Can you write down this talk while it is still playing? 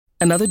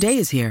Another day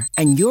is here,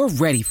 and you're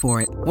ready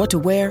for it. What to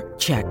wear?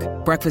 Check.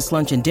 Breakfast,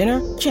 lunch, and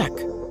dinner? Check.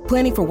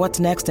 Planning for what's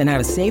next and how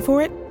to save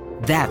for it?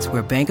 That's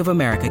where Bank of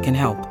America can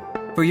help.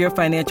 For your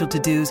financial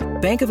to-dos,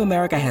 Bank of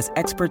America has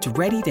experts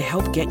ready to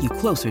help get you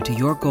closer to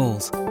your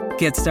goals.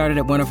 Get started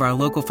at one of our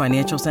local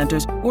financial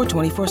centers or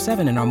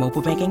 24/7 in our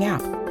mobile banking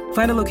app.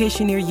 Find a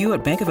location near you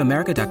at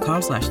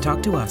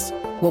bankofamerica.com/talktous.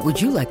 What would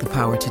you like the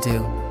power to do?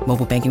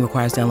 Mobile banking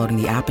requires downloading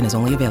the app and is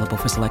only available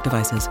for select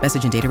devices.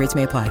 Message and data rates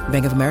may apply.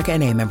 Bank of America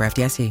N.A., member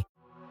FDIC.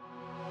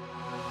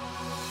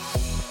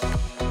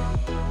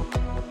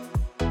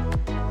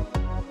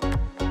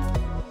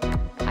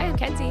 Hi, I'm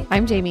Kenzie.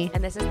 I'm Jamie.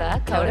 And this is the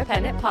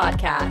Codependent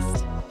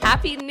Podcast.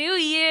 Happy New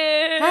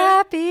Year!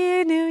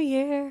 Happy New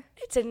Year.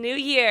 It's a new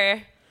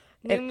year.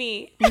 New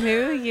me.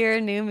 New year,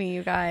 new me,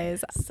 you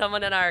guys.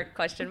 Someone in our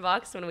question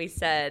box, when we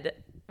said,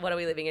 what are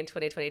we living in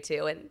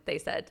 2022? And they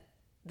said,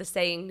 the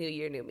saying new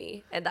year, new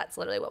me. And that's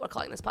literally what we're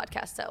calling this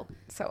podcast. So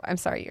I'm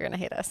sorry you're going to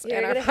hate us.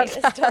 you're going to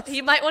hate us.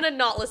 You might want to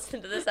not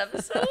listen to this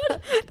episode.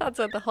 That's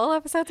what the whole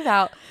episode's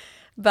about.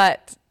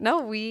 But no,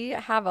 we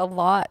have a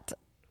lot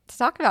to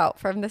talk about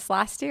from this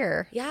last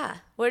year. Yeah.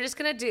 We're just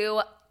going to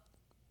do,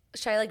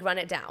 should I run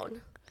it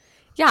down?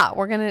 Yeah,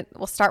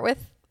 we'll start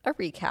with a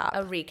recap.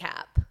 A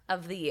recap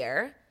of the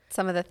year.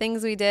 Some of the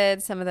things we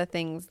did, some of the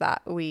things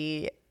that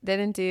we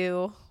didn't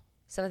do.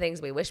 Some of the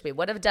things we wish we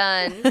would have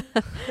done.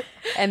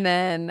 And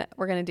then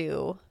we're going to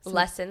do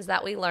lessons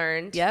that we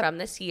learned from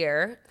this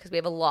year, because we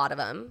have a lot of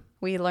them.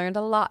 We learned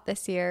a lot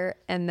this year.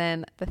 And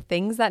then the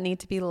things that need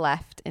to be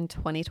left in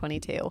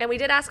 2022. And we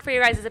did ask for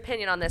your guys'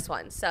 opinion on this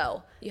one.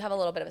 So you have a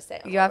little bit of a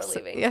say on what we're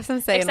leaving. You have some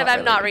say. Except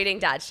I'm not reading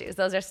Dad's shoes.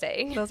 Those are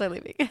staying. Those are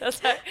leaving.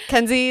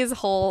 Kenzie's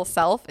whole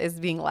self is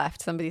being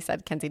left. Somebody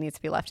said Kenzie needs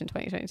to be left in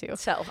 2022.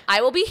 So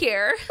I will be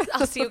here.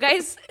 I'll see you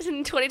guys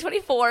in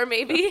 2024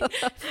 maybe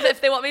if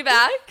they want me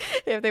back.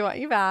 If they want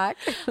you back.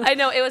 I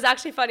know. It was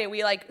actually funny.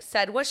 We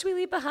said, what should we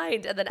leave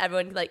behind? And then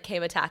everyone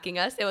came attacking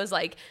us. It was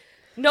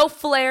no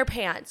flare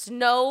pants,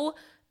 no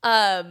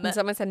and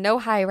someone said no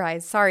high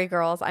rise. Sorry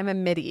girls, I'm a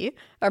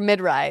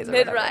mid-rise.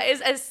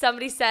 Mid-rise. As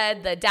somebody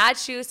said the dad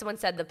shoes, someone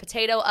said the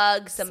potato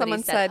Uggs,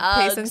 someone said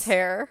Uggs. Payson's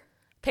hair.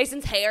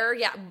 Payson's hair,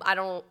 yeah.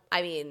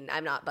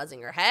 I'm not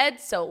buzzing her head,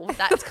 so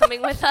that's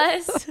coming with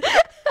us.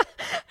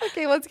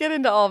 Okay, let's get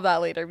into all of that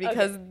later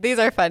because these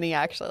are funny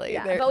actually.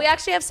 Yeah, but we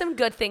actually have some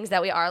good things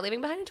that we are leaving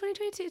behind in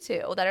 2022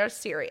 too that are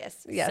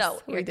serious. Yes,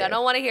 so you're going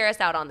to want to hear us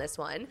out on this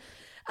one.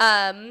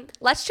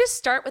 Let's just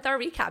start with our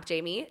recap,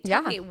 Jamie.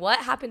 Tell me, what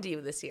happened to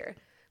you this year?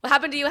 What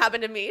happened to you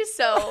happened to me.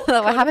 So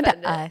what happened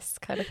to us,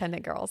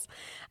 codependent girls?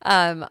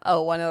 One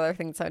other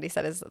thing somebody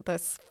said is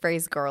this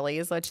phrase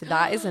 "girlies," which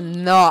that is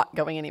not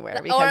going anywhere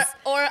because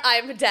or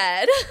I'm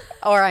dead.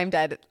 Or I'm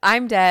dead.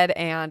 I'm dead,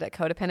 and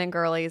codependent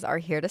girlies are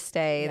here to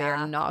stay. Yeah. They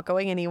are not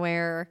going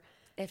anywhere.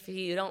 If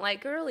you don't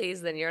like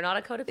girlies, then you're not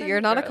a codependent.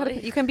 You're not a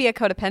codependent. You can be a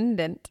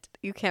codependent.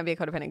 You can't be a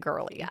codependent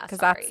girly. Yeah, because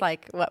that's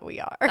what we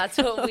are. That's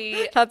what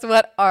we. That's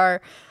what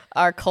our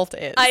cult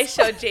is. I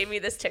showed Jamie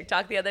this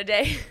TikTok the other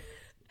day.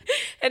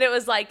 And it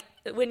was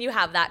when you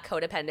have that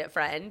codependent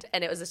friend,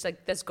 and it was just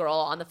this girl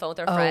on the phone with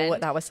her friend. Oh,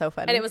 that was so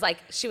funny. And it was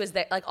she was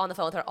there on the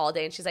phone with her all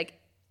day, and she's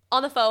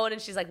on the phone,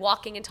 and she's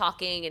walking and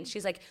talking, and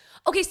she's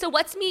okay, so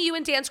what's me, you,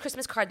 and Dan's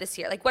Christmas card this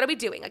year? What are we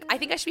doing? I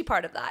think I should be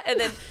part of that. And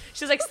then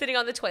she's sitting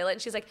on the toilet,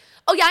 and she's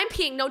oh yeah, I'm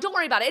peeing. No, don't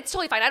worry about it. It's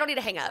totally fine. I don't need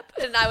to hang up.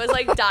 And I was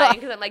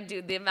dying because I'm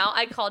dude, the amount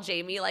I call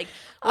Jamie when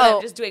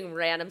I'm just doing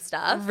random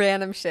stuff,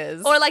 random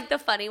shiz, or the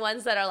funny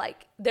ones that are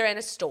they're in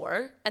a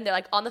store and they're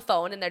on the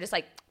phone and they're just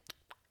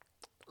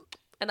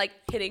and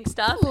hitting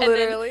stuff.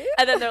 Literally.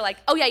 And then they're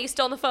oh yeah, you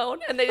still on the phone?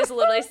 And they just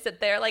literally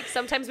sit there.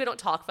 Sometimes we don't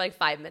talk for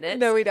 5 minutes.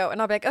 No, we don't.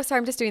 And I'll be oh, sorry,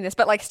 I'm just doing this.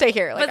 But stay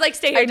here.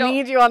 Stay here. I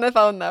need you on the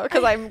phone though,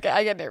 because I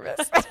get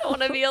nervous. I don't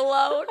want to be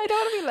alone. I don't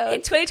want to be alone.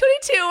 In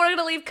 2022, we're going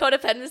to leave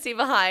codependency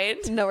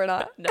behind. No, we're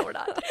not. No, we're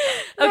not.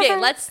 Okay,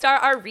 let's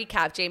start our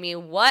recap, Jamie.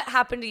 What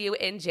happened to you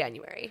in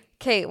January?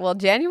 Okay, well,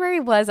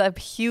 January was a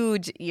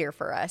huge year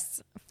for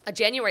us.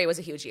 January was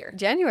a huge year.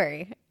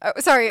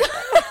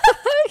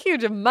 A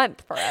huge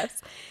month for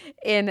us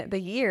in the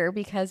year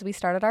because we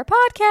started our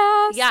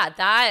podcast. Yeah,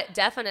 that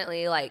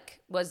definitely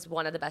was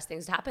one of the best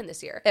things to happen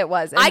this year. It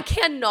was. I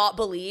cannot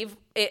believe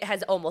it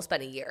has almost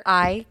been a year.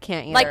 I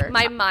can't either.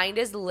 My mind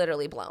is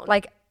literally blown.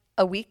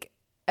 A week,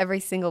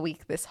 every single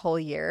week this whole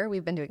year,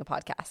 we've been doing a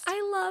podcast.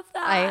 I love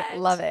that. I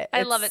love it.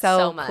 I love it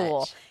so much.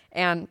 Cool.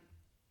 And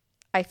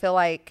I feel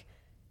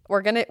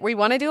we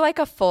want to do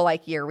a full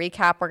year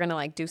recap. We're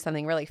gonna do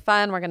something really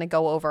fun. We're gonna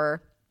go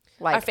over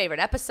our favorite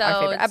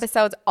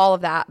episodes, all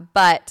of that.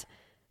 But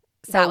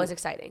that was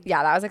exciting.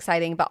 Yeah, that was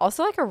exciting, but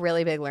also a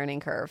really big learning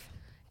curve.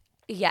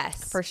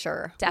 Yes, for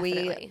sure.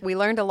 Definitely, we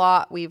learned a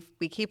lot. We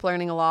keep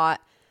learning a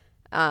lot,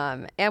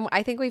 and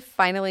I think we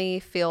finally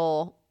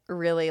feel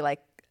really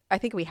I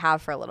think we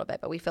have for a little bit,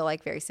 but we feel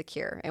very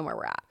secure in where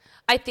we're at.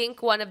 I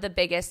think one of the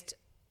biggest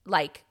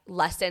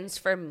lessons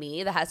for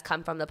me that has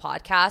come from the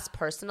podcast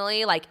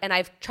personally, and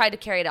I've tried to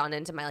carry it on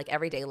into my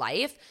everyday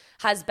life,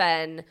 has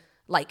been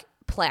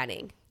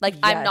planning. Yes.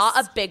 I'm not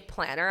a big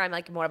planner. I'm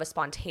more of a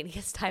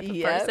spontaneous type of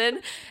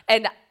person.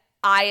 And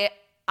I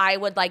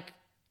would like,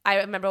 I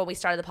remember when we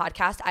started the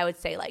podcast, I would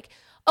say like,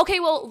 okay,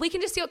 well, we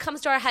can just see what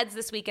comes to our heads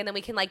this week, and then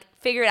we can like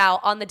figure it out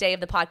on the day of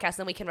the podcast, and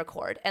then we can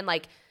record. And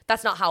like,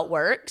 that's not how it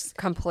works.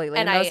 Completely.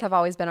 And those have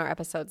always been our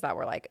episodes that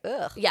were like,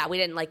 ugh. Yeah, we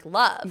didn't like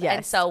love. Yes.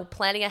 And so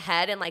planning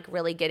ahead and like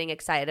really getting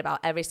excited about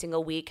every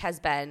single week has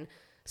been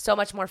so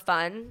much more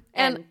fun.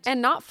 And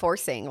not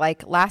forcing.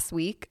 Like last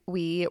week,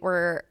 we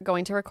were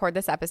going to record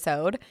this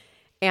episode,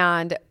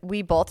 and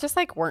we both just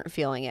like weren't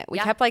feeling it. We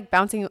kept like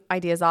bouncing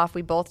ideas off.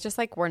 We both just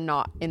like were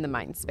not in the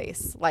mind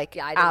space like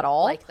I didn't at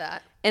all. like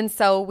that. And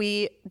so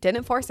we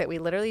didn't force it. We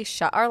literally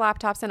shut our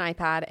laptops and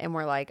iPad, and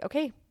we're like,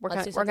 okay, we're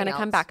going to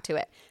come back to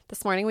it.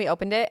 This morning we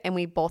opened it, and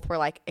we both were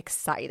like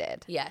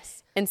excited.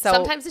 Yes. And so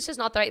sometimes it's just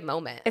not the right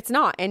moment. It's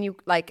not. And you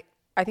like,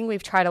 I think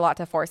we've tried a lot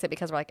to force it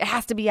because we're like, it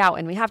has to be out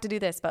and we have to do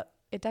this, but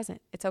it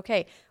doesn't. It's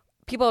okay.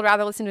 People would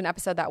rather listen to an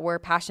episode that we're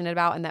passionate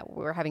about and that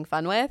we're having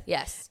fun with.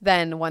 Yes.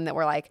 Than one that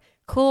we're like,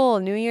 cool,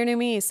 new year, new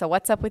me. So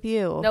what's up with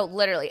you? No,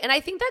 literally. And I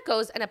think that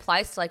goes and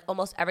applies to like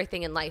almost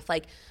everything in life.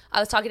 Like I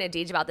was talking to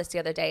Deej about this the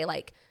other day.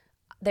 Like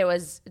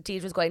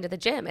Deej was going to the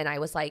gym, and I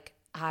was like,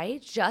 I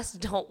just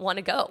don't want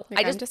to go.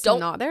 Like, I just I'm don't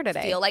not there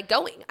today. feel like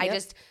going.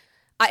 Yep.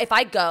 If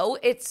I go,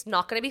 it's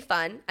not going to be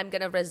fun. I'm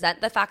going to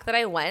resent the fact that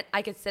I went.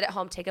 I could sit at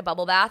home, take a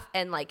bubble bath,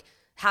 and like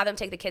have them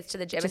take the kids to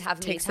the gym Just and have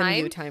take me some time.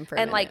 you time for a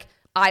and minute. like,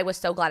 I was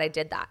so glad I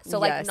did that. So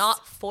like Yes.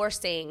 not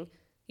forcing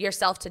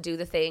yourself to do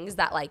the things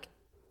that like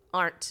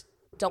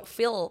don't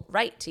feel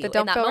right to you But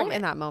don't in that feel moment. right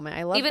in that moment.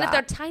 I love Even that. if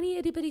they're tiny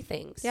itty bitty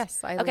things.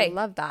 Yes, I okay,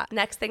 love that.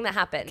 Next thing that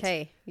happened.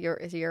 Okay,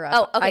 you're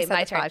up. Oh, okay, I said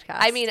my the turn. podcast.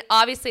 I mean,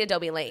 obviously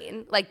Adobe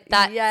Lane, like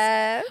that.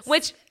 Yes.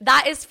 Which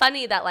that is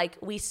funny that like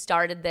we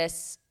started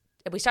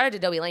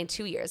Adobe Lane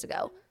 2 years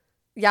ago.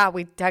 Yeah,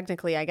 we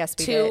technically, I guess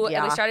we did. Yeah.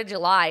 And we started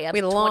July of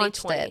We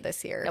launched 2020. it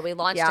this year. Yeah, we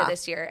launched it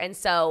this year, and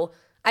so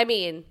I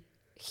mean,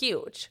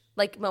 huge,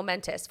 like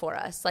momentous for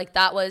us. Like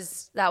that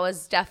was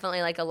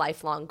definitely like a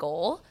lifelong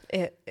goal.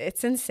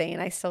 It's insane.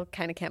 I still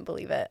kind of can't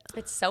believe it.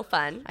 It's so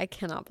fun. I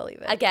cannot believe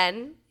it.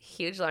 Again,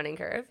 huge learning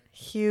curve.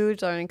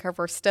 Huge learning curve.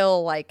 We're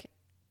still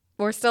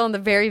in the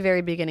very,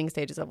 very beginning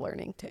stages of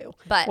learning too.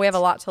 But we have a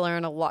lot to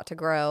learn, a lot to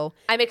grow.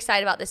 I'm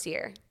excited about this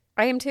year.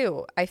 I am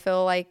too. I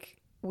feel like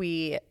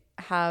we've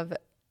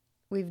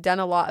done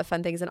a lot of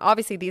fun things, and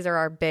obviously these are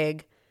our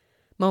big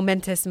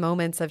momentous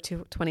moments of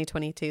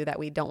 2022 that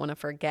we don't want to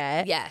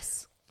forget.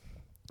 Yes.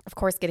 Of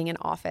course, getting an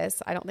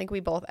office. I don't think we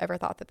both ever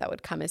thought that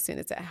would come as soon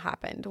as it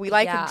happened. We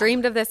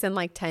dreamed of this in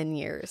like 10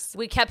 years.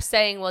 We kept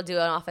saying we'll do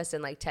an office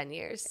in like 10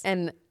 years.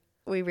 And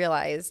we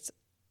realized,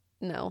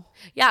 no.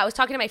 Yeah, I was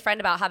talking to my friend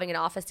about having an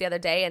office the other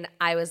day, and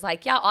I was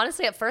like, yeah,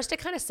 honestly, at first it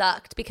kind of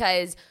sucked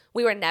because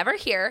we were never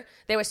here.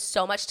 There was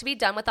so much to be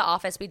done with the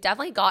office. We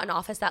definitely got an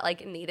office that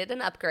like needed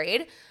an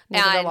upgrade.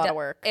 Needed a lot of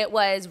work. It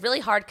was really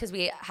hard because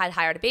we had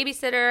hired a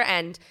babysitter,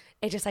 and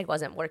it just like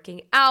wasn't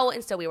working out.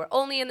 And so we were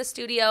only in the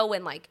studio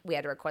when like we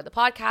had to record the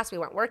podcast. We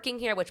weren't working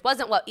here, which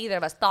wasn't what either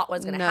of us thought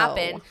was going to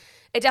happen.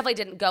 It definitely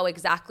didn't go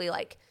exactly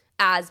like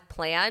as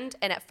planned.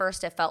 And at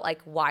first it felt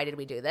like, why did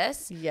we do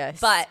this? Yes.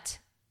 But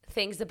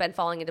things have been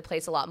falling into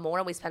place a lot more,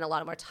 and we spend a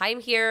lot more time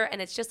here, and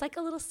it's just like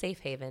a little safe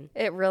haven.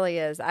 It really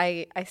is.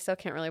 I still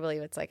can't really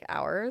believe it's like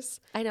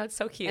ours. I know, it's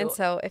so cute. And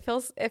so it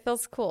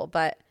feels cool,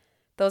 but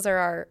those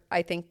are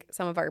I think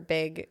some of our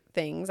big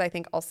things. I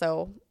think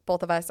also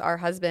both of us, our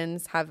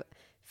husbands, have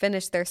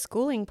finished their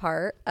schooling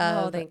part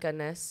of thank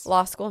goodness.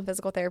 law school and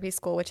physical therapy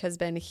school, which has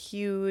been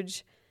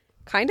huge,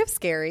 kind of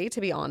scary,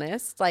 to be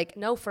honest. Like,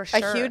 no, for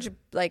sure. A huge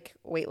like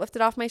weight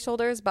lifted off my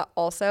shoulders, but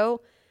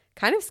also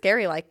kind of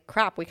scary. Like,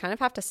 crap, we kind of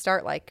have to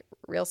start like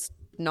real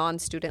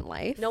non-student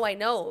life. No, I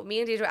know.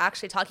 Me and Deidre were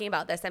actually talking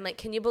about this. I'm like,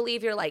 can you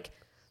believe you're like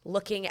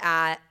looking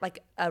at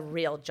like a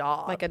real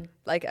job, like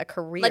a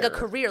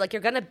career, like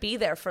you're gonna be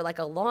there for like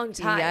a long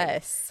time.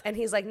 Yes. And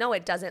he's like, no,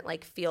 it doesn't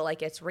like feel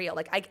like it's real.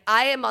 Like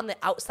I am on the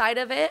outside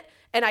of it,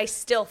 and I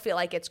still feel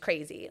like it's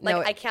crazy.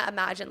 Like I can't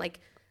imagine. Like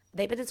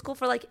they've been in school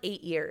for like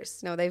 8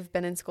 years. No, they've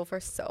been in school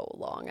for so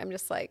long. I'm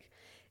just like,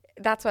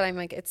 that's what I'm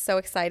like. It's so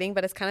exciting,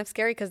 but it's kind of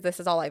scary because this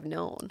is all I've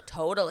known.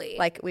 Totally.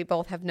 Like, we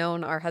both have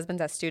known our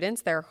husbands as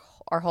students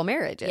our whole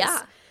marriages.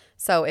 Yeah.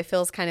 So it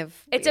feels kind of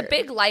It's weird. a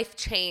big life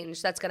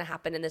change that's going to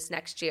happen in this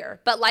next year.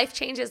 But life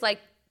change is like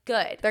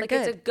good. They're like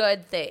good. It's a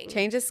good thing.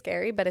 Change is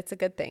scary, but it's a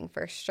good thing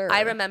for sure.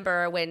 I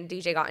remember when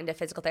DJ got into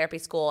physical therapy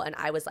school, and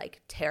I was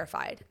like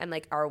terrified. I'm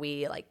like,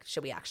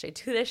 should we actually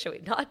do this? Should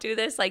we not do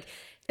this? Like,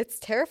 it's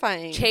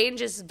terrifying.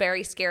 change is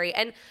very scary.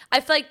 And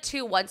I feel like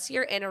too, once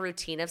you're in a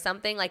routine of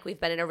something, like we've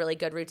been in a really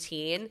good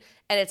routine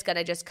and it's going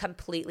to just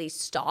completely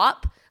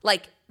stop,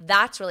 like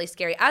that's really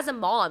scary. As a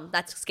mom,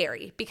 that's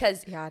scary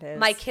because it is.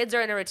 my kids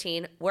are in a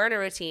routine. We're in a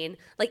routine.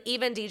 Like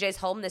even DJ's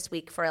home this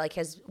week for like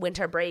his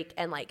winter break,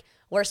 and like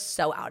we're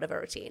so out of a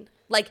routine.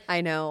 Like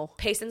I know.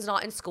 Payson's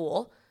not in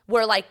school.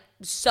 We're like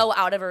so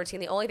out of a routine.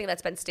 The only thing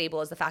that's been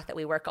stable is the fact that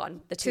we work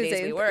on the 2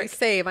 days we work.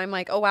 Save. I'm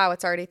like, oh wow,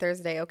 it's already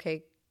Thursday.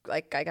 Okay,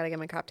 like, I got to get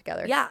my crap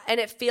together. Yeah. And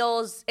it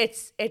feels,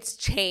 it's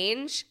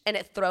change and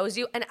it throws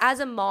you. And as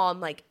a mom,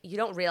 like, you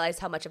don't realize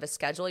how much of a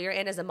schedule you're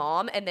in as a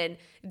mom. And then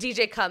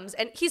DJ comes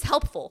and he's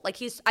helpful. Like,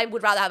 I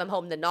would rather have him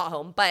home than not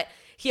home. But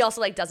he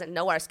also, like, doesn't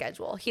know our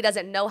schedule. He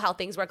doesn't know how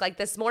things work. Like,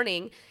 this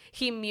morning,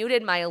 he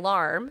muted my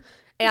alarm.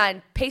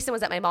 And Payson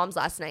was at my mom's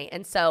last night.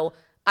 And so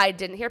I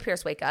didn't hear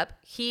Pierce wake up.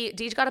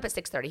 DJ got up at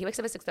 6:30. He wakes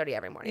up at 6:30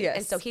 every morning. Yes.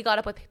 And so he got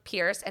up with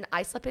Pierce, and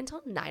I slept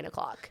until 9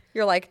 o'clock.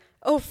 You're like,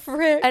 oh,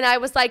 frick. And I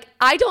was like,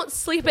 I don't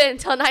sleep in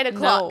until 9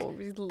 o'clock.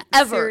 No,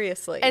 ever.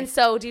 Seriously. And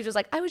so DJ was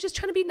like, I was just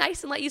trying to be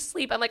nice and let you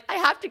sleep. I'm like, I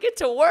have to get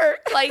to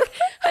work. Like,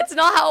 that's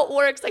not how it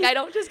works. Like, I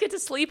don't just get to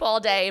sleep all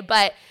day,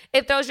 but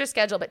it throws your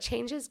schedule. But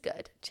change is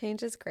good.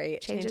 Change is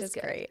great. Change is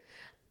good. great.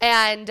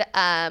 And,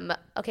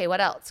 okay, what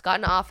else? Got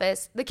in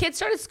office. The kids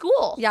started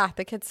school. Yeah,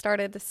 the kids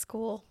started the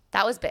school.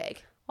 That was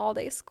big. All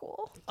day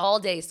school. All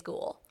day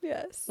school.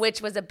 Yes.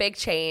 Which was a big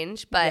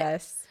change, but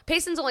yes.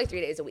 Payson's only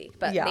 3 days a week,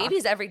 but Yeah.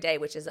 Navy's every day,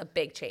 which is a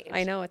big change.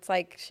 I know. It's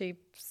like she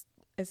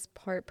is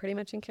pretty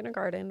much in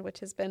kindergarten, which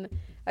has been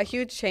a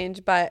huge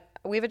change, but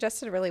we've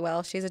adjusted really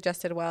well. She's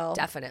adjusted well.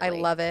 Definitely. I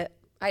love it.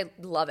 I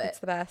love it. It's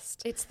the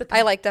best. It's the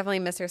I like definitely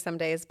miss her some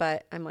days,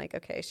 but I'm like,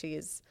 okay,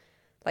 she's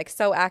like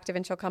so active,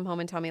 and she'll come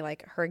home and tell me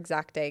like her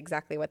exact day,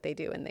 exactly what they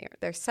do in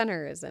their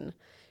centers, and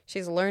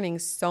she's learning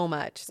so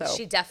much. So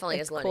she definitely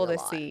it's is learning cool a to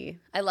lot. see.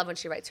 I love when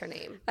she writes her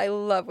name. I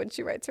love when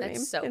she writes her That's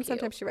name, so and cute.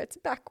 sometimes she writes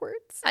it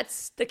backwards.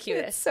 That's the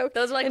cutest. It's so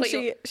those are like and what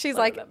she's you'll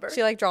like remember.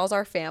 she like draws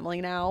our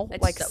family now,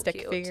 It's like so stick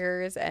cute.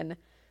 figures, and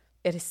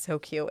it is so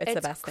cute. It's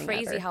the best thing ever.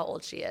 It's crazy how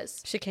old she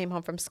is. She came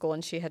home from school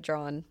and she had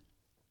drawn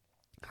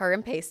her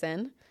and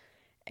Payson,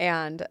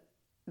 and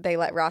they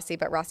let Rossi,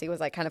 but Rossi was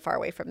like kind of far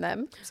away from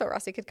them, so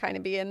Rossi could kind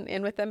of be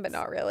in with them, but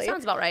not really.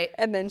 Sounds about right.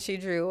 And then she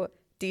drew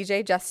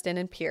DJ, Justin,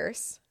 and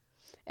Pierce,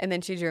 and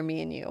then she drew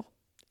me and you.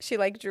 She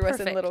like drew us in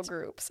Perfect. little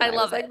groups. I And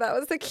love was it. Like that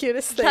was the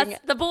cutest thing.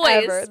 That's the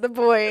boys. Ever. The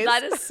boys.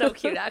 That is so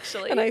cute,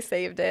 actually. And I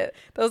saved it.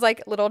 Those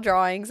like little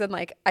drawings, and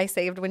like I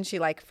saved when she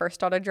like first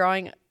started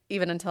drawing,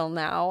 even until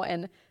now,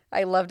 and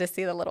I love to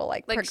see the little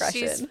like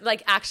progression. She's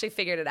like actually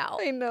figured it out.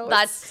 I know.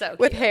 That's so cute.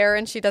 With hair,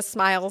 and she does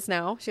smiles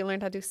now. She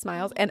learned how to do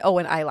smiles, and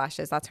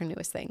eyelashes. That's her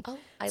newest thing. Oh,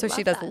 I so love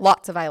she does that.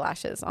 lots of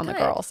eyelashes on the Good.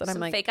 girls, and Some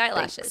I'm like, fake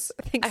eyelashes.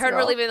 Thanks, I heard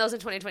girl. we're leaving those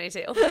in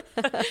 2022.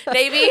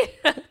 Maybe.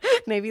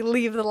 Maybe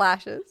leave the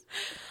lashes.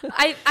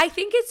 I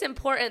think it's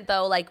important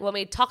though, like when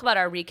we talk about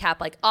our recap,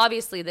 like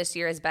obviously this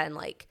year has been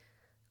like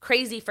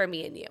crazy for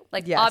me and you.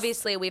 Like Yes.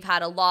 obviously we've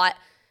had a lot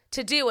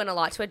to do and a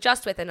lot to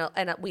adjust with,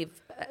 and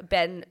we've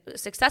been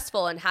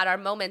successful and had our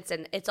moments,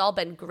 and it's all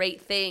been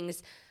great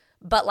things.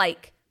 But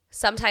like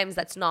sometimes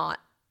that's not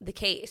the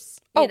case.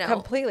 You know?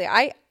 Completely.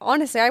 I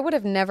honestly, I would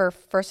have never,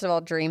 first of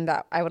all, dreamed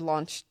that I would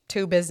launch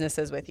 2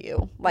 businesses with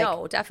you. Like,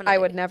 No, definitely. I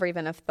would never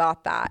even have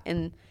thought that.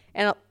 And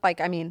like,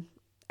 I mean,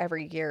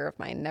 every year of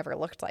mine never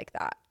looked like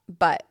that.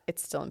 But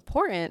it's still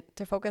important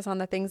to focus on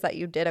the things that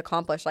you did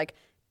accomplish, like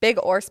big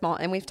or small.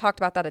 And we've talked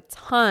about that a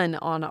ton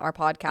on our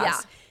podcast. Yeah.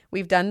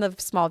 We've done the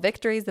small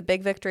victories, the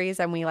big victories,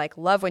 and we like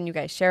love when you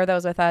guys share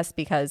those with us,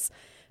 because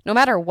no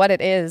matter what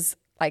it is,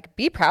 like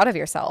be proud of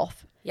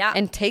yourself. Yeah.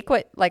 And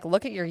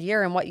look at your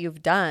year and what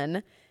you've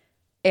done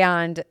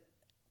and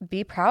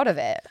be proud of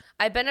it.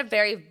 I've been a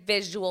very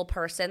visual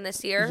person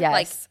this year. Yes.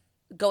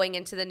 Like going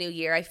into the new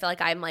year, I feel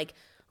like I'm like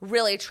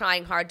really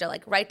trying hard to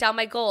like write down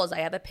my goals. I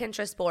have a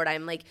Pinterest board.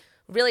 I'm like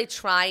really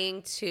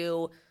trying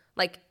to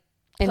like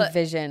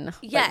Envision what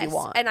yes. you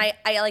want. And I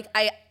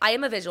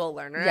am a visual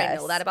learner. I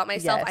know Yes. that about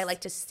myself. Yes. I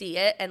like to see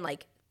it and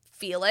like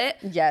feel it.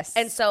 Yes.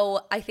 And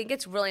so I think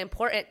it's really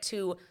important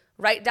to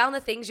write down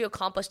the things you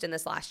accomplished in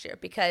this last year,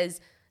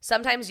 because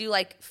sometimes you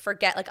like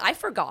forget. Like I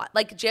forgot.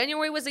 Like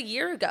January was a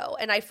year ago,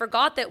 and I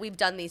forgot that we've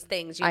done these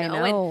things. You know,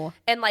 I know.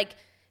 And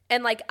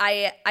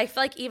I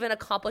feel like even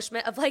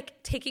accomplishment of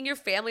like taking your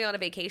family on a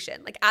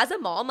vacation, like as a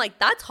mom, like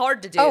that's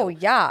hard to do. Oh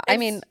yeah. I It's-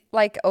 mean,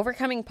 like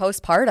overcoming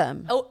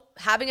postpartum,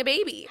 having a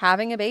baby.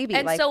 having a baby.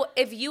 And like, so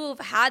if you've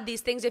had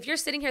these things, if you're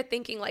sitting here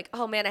thinking like,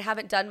 oh man, I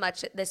haven't done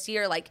much this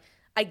year, like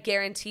I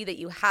guarantee that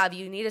you have.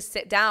 You need to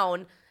sit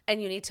down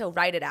and you need to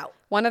write it out.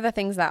 one of the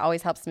things that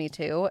always helps me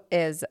too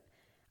is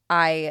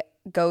I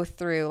go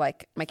through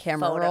like my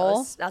camera Photos. roll,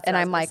 That's what and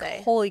I was I'm gonna like,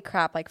 say. holy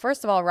crap. Like,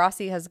 first of all,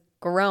 Rossi has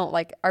grown.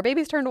 Like, our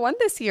baby's turned 1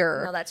 this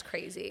year. No, that's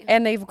crazy.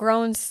 And they've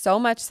grown so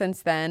much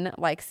since then,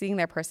 like seeing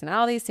their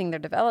personalities, seeing their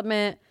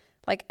development.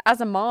 Like,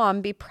 as a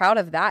mom, be proud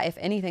of that, if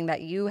anything,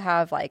 that you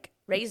have like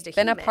Raised a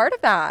been human. a part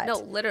of that. No,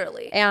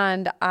 literally.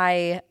 And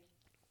I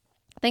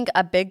think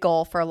a big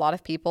goal for a lot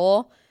of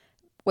people,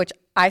 which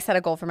I set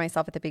a goal for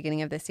myself at the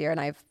beginning of this year, and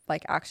I've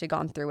like actually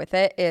gone through with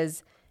it,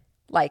 is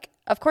like,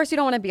 of course you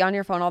don't want to be on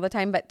your phone all the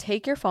time, but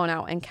take your phone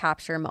out and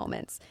capture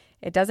moments.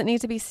 It doesn't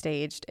need to be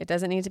staged. It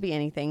doesn't need to be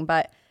anything,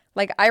 but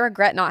like I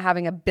regret not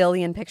having a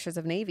billion pictures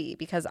of Navy,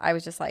 because I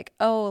was just like,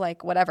 oh,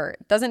 like whatever.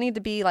 It doesn't need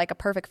to be like a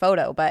perfect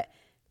photo, but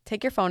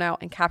take your phone out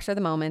and capture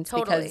the moments,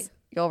 Totally. because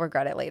you'll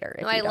regret it later.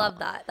 If No, you I love don't.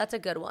 that. That's a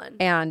good one.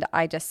 And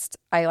I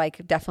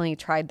like definitely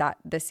tried that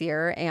this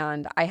year,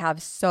 and I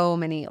have so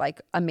many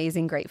like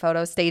amazing, great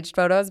photos, staged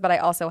photos, but I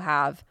also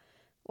have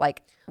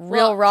like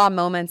real raw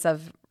moments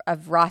of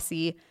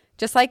Rossi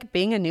just like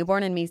being a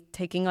newborn and me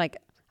taking like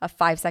a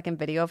 5-second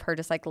video of her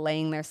just like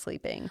laying there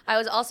sleeping. I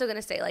was also going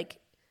to say, like,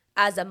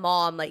 as a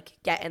mom, like,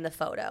 get in the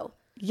photo.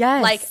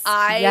 Yes. Like,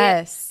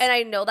 yes. And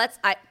I know that's,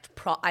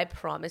 I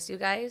promise you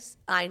guys,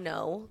 I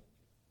know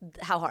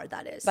how hard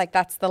that is. Like,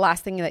 that's the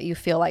last thing that you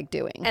feel like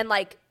doing. And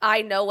like,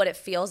 I know what it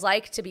feels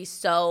like to be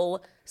so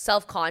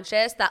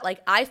self-conscious that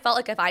like, I felt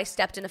like if I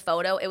stepped in a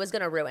photo, it was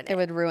going to ruin it. It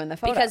would ruin the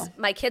photo. Because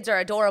my kids are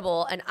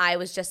adorable and I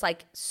was just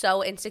like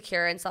so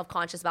insecure and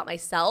self-conscious about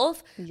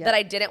myself that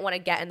I didn't want to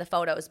get in the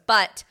photos.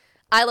 But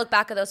I look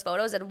back at those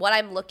photos and what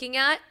I'm looking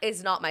at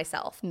is not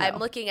myself. No. I'm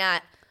looking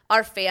at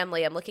our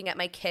family. I'm looking at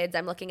my kids.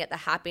 I'm looking at the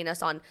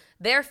happiness on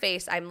their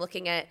face. I'm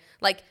looking at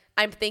like,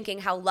 I'm thinking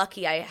how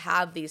lucky I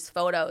have these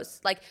photos.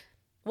 Like,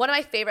 one of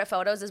my favorite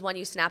photos is one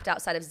you snapped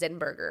outside of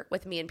Zinburger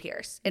with me and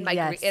Pierce in my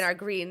in our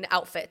green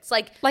outfits.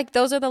 Like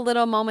those are the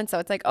little moments. So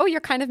it's like, oh, you're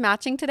kind of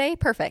matching today.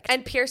 Perfect.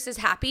 And Pierce is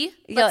happy.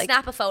 Let's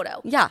snap a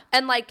photo. Yeah.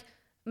 And like,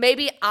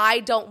 maybe I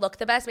don't look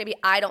the best. Maybe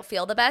I don't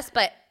feel the best,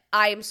 but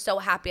I'm so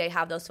happy I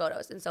have those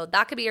photos. And so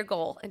that could be your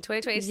goal in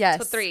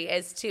 2023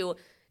 is to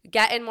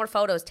get in more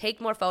photos, take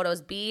more photos,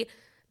 be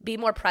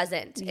more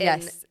present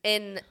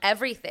in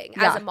everything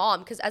as a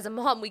mom. Because as a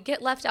mom, we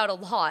get left out a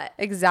lot.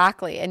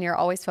 Exactly. And you're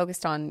always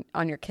focused on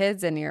your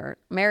kids and your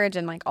marriage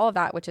and like all of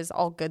that, which is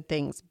all good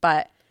things.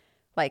 But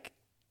like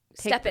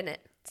step in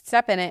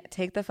it,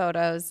 take the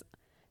photos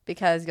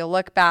because you'll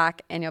look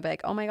back and you'll be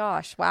like, oh my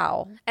gosh,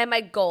 wow. And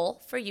my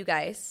goal for you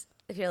guys,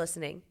 if you're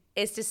listening,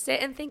 is to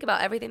sit and think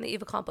about everything that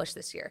you've accomplished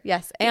this year.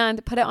 Yes.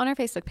 And put it on our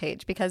Facebook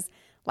page because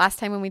last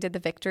time when we did the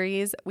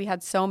victories, we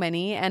had so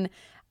many and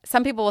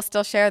some people will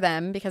still share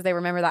them because they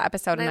remember that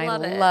episode and I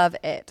love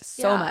it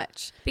so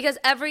much. Because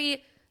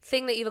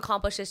everything that you've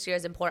accomplished this year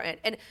is important.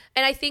 And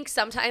I think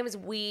sometimes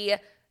we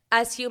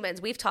as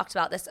humans, we've talked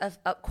about this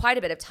quite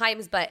a bit of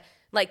times, but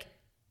like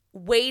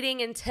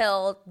waiting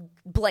until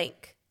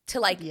blank to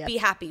like be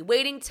happy,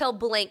 waiting till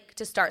blank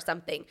to start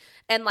something.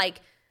 And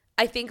like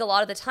I think a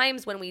lot of the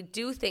times when we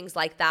do things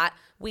like that,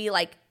 we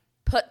like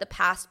put the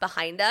past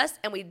behind us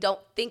and we don't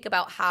think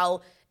about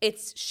how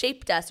it's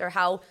shaped us or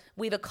how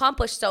we've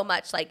accomplished so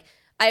much. Like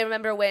I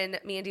remember when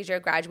me and DJ are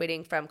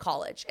graduating from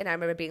college and I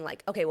remember being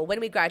like, okay, well, when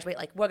we graduate,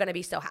 like we're going to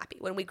be so happy.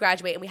 When we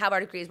graduate and we have our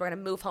degrees, we're going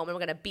to move home and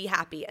we're going to be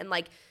happy. And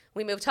like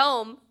we moved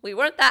home, we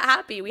weren't that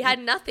happy. We had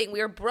nothing.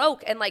 We were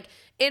broke. And like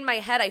in my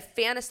head, I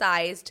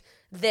fantasized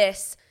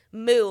this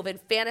move and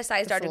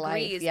fantasized our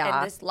degrees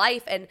and this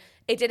life. And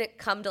it didn't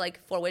come to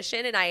like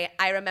fruition. And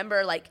I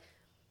remember like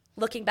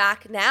looking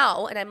back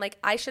now and I'm like,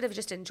 I should have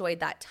just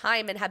enjoyed that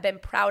time and have been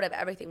proud of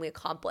everything we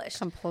accomplished.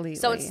 Completely.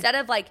 So instead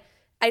of like,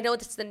 I know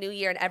this is the new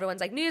year and everyone's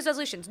like New Year's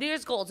resolutions, New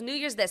Year's goals, New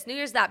Year's this, New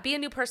Year's that, be a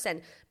new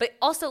person. But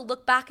also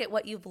look back at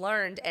what you've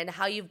learned and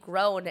how you've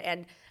grown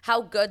and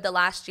how good the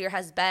last year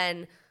has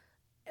been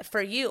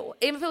for you.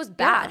 Even if it was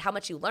bad, how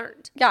much you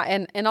learned. Yeah.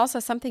 And also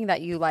something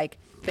that you like,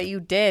 that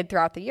you did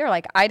throughout the year.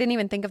 Like I didn't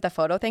even think of the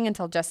photo thing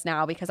until just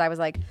now because I was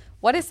like,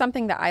 what is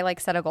something that I like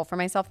set a goal for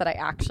myself that I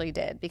actually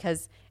did?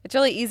 Because it's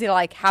really easy to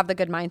like have the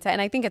good mindset. And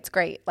I think it's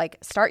great. Like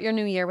start your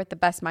new year with the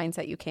best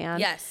mindset you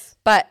can. Yes.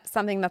 But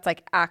something that's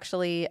like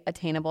actually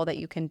attainable that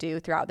you can do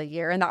throughout the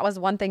year. And that was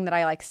one thing that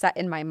I like set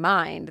in my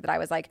mind that I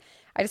was like,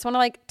 I just want to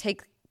like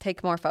take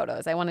more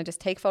photos. I want to just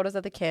take photos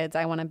of the kids.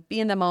 I want to be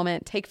in the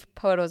moment, take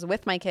photos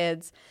with my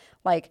kids.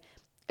 Like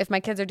if my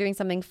kids are doing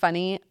something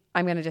funny,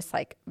 I'm going to just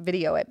like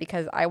video it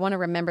because I want to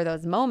remember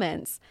those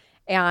moments.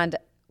 And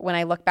when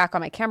I look back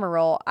on my camera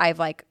roll, I've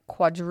like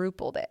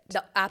quadrupled it.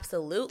 No,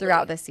 absolutely.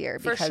 Throughout this year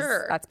because For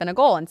sure. That's been a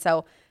goal. And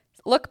so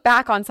look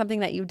back on something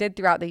that you did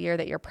throughout the year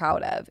that you're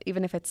proud of,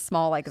 even if it's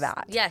small like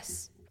that.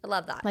 Yes. I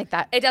love that. Like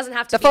that. It doesn't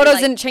have to be the photos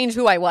like, didn't change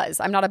who I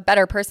was. I'm not a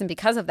better person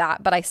because of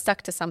that, but I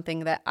stuck to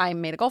something that I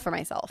made a goal for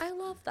myself. I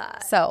love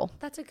that. So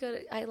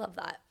I love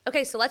that.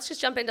 Okay, so let's just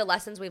jump into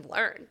lessons we've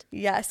learned.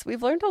 Yes,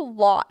 we've learned a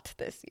lot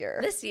this year.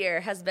 This year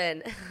has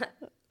been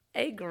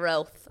a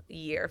growth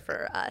year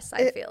for us,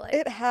 I feel like.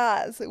 It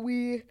has.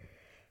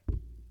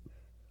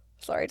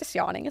 Sorry, just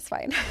yawning. It's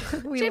fine.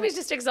 Jamie's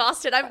just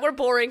exhausted. We're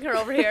boring her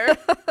over here.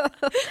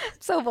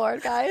 So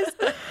bored, guys.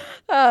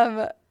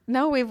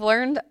 No, we've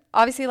learned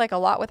obviously like a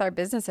lot with our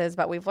businesses,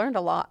 but we've learned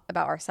a lot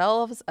about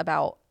ourselves,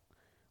 about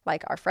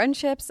like our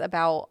friendships,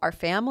 about our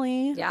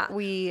family. Yeah.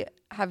 We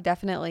have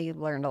definitely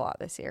learned a lot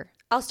this year.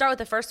 I'll start with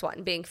the first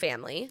one, being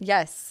family.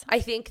 Yes.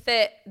 I think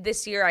that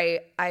this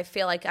year I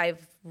feel like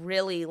I've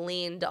really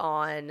leaned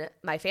on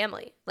my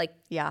family. Like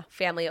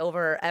family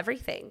over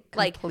everything.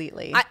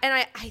 Completely. Like,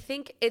 I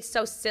think it's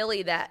so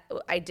silly that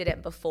I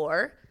didn't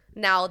before.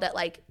 Now that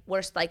like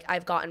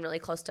I've gotten really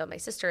close to my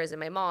sisters and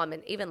my mom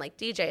and even like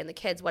DJ and the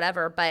kids,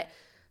 whatever, but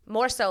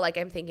more so like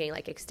I'm thinking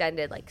like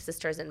extended like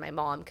sisters and my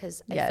mom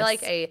because I feel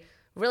like I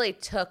really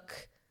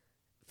took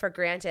for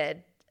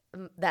granted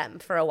them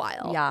for a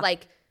while. Yeah.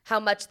 Like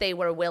how much they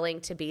were willing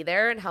to be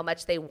there and how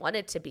much they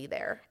wanted to be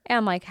there.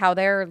 And like how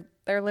they're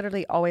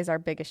literally always our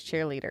biggest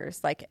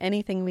cheerleaders. Like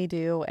anything we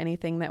do,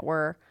 anything that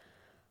we're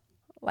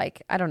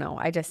like, I don't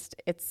know.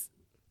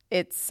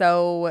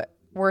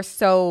 We're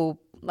so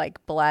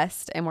like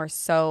blessed, and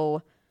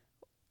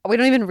we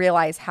don't even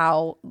realize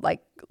how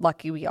like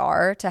lucky we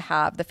are to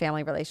have the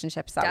family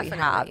relationships that we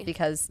have,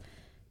 because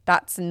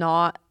that's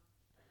not,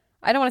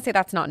 I don't want to say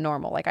that's not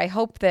normal. Like I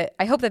hope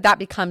that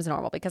becomes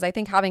normal, because I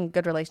think having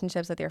good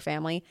relationships with your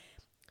family,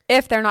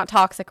 if they're not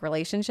toxic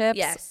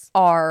relationships,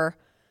 are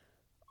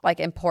like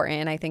important.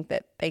 And I think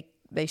that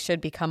they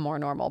should become more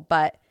normal,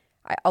 but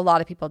a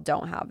lot of people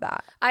don't have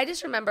that. I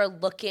just remember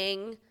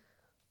looking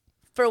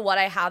for what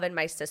I have in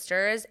my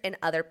sisters and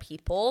other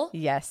people.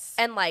 Yes.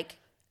 And like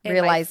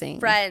realizing my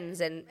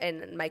friends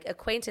and my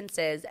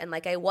acquaintances, and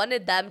like I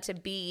wanted them to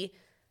be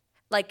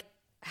like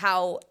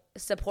how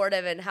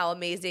supportive and how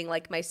amazing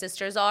like my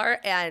sisters are,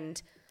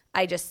 and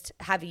I just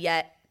have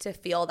yet to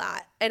feel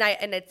that. And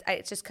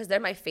it's just because they're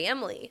my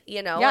family,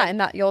 you know. Yeah, and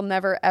that you'll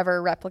never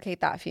ever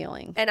replicate that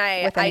feeling. And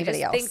I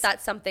just else. think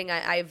that's something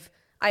I've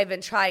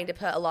been trying to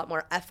put a lot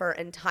more effort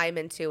and time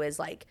into, is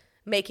like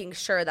making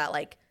sure that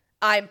like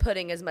I'm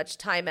putting as much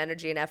time,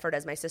 energy, and effort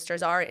as my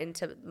sisters are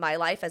into my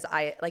life as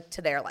I like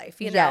to their life,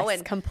 you know? Yes,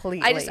 and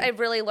completely. I've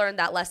really learned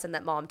that lesson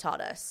that mom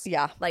taught us.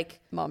 Yeah. Like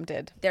mom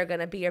did. They're going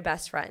to be your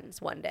best friends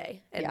one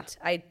day. And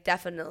I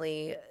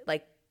definitely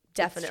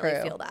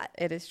feel that.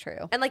 It is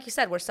true. And like you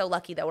said, we're so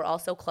lucky that we're all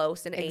so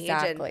close in age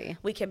and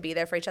we can be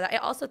there for each other. I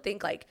also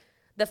think like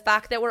the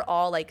fact that we're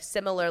all like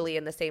similarly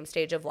in the same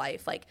stage of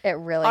life, like it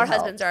really our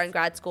helps. Husbands are in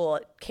grad school.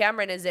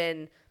 Cameron is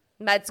in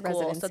med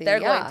school. Residency, so they're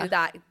going through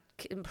that.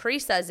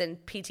 Prisa's in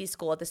PT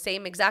school at the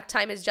same exact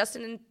time as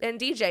Justin and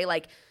DJ.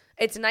 Like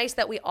it's nice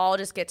that we all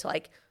just get to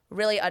like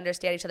really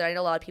understand each other. I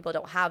know a lot of people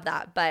don't have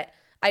that, but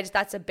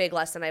that's a big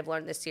lesson I've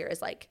learned this year,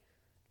 is like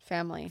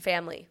family.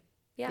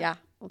 Yeah.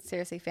 Well,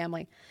 seriously,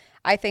 family.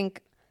 I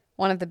think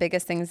one of the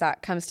biggest things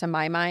that comes to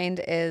my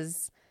mind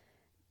is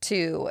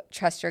to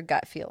trust your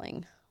gut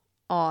feeling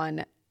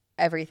on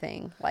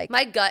everything. Like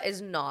my gut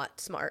is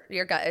not smart.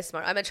 Your gut is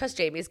smart. I'm gonna trust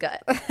Jamie's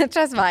gut.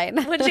 Trust mine.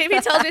 When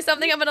Jamie tells me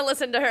something, I'm gonna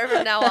listen to her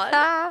from now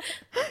on.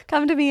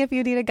 Come to me if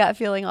you need a gut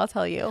feeling. I'll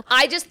tell you.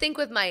 I just think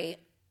with my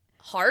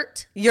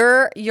heart.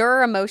 Your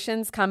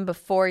emotions come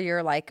before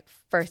your like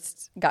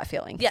first gut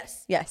feeling.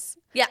 Yes.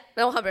 Yeah,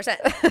 no, 100%.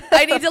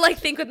 I need to like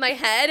think with my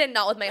head and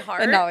not with my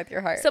heart. And not with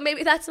your heart. So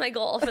maybe that's my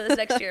goal for this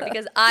next year,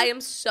 because I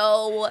am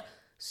so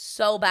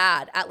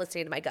bad at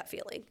listening to my gut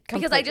feeling. Completely.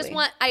 Because I just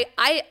want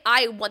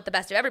I want the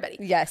best of everybody.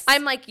 Yes.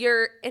 I'm like,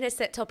 you're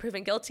innocent till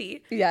proven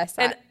guilty. Yes.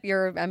 And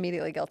you're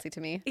immediately guilty to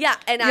me. Yeah.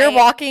 And you're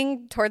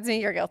walking towards me,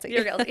 you're guilty.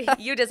 You're guilty.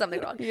 You did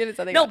something wrong. You did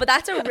something wrong. No, but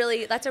that's a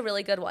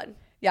really good one.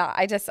 Yeah.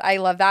 I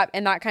love that.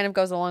 And that kind of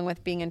goes along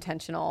with being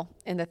intentional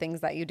in the things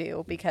that you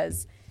do,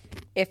 because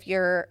if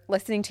you're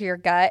listening to your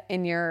gut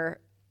and your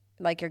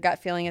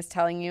gut feeling is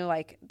telling you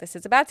like this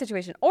is a bad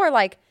situation, or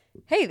like,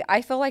 hey,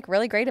 I feel like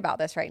really great about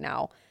this right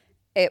now,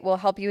 it will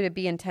help you to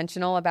be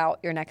intentional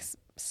about your next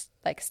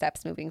like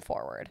steps moving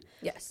forward.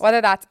 Yes. Whether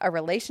that's a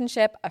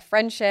relationship, a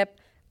friendship,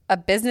 a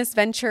business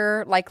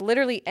venture, like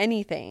literally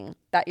anything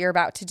that you're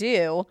about to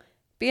do,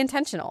 be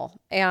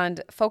intentional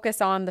and focus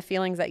on the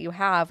feelings that you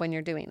have when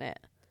you're doing it.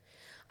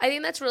 I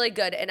think that's really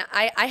good. And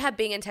I have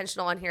being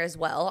intentional on here as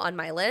well on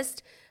my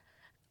list.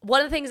 One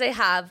of the things I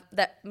have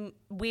that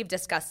we've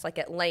discussed like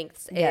at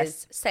lengths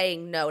is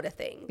saying no to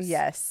things.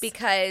 Yes.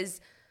 Because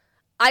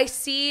I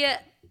see,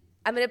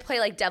 I'm going to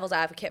play like devil's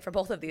advocate for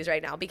both of these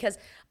right now, because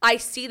I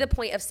see the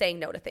point of saying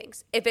no to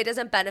things. If it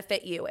doesn't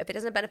benefit you, if it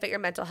doesn't benefit your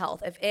mental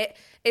health, if it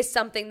is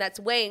something that's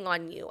weighing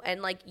on you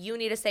and like you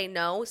need to say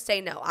no,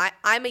 say no.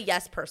 I'm a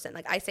yes person.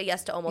 Like I say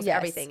yes to almost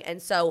everything. And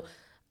so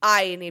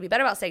I need to be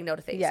better about saying no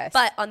to things. Yes.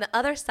 But on the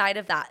other side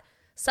of that,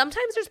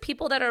 sometimes there's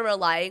people that are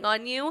relying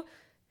on you,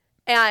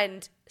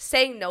 and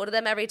saying no to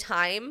them every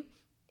time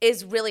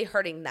is really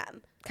hurting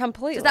them.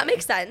 Completely. Does that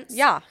make sense?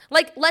 Yeah.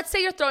 Like, let's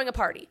say you're throwing a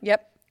party.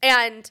 Yep.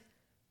 And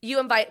you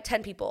invite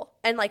 10 people,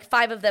 and like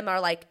 5 of them are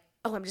like,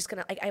 oh, I'm just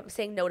gonna, like, I'm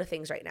saying no to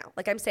things right now.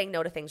 Like, I'm saying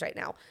no to things right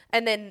now.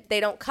 And then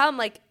they don't come,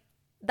 like,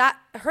 that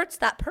hurts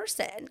that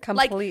person.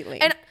 Completely.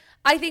 Like, and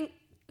I think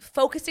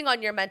focusing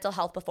on your mental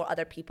health before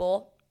other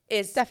people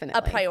is definitely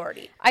a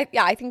priority.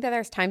 I think that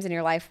there's times in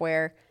your life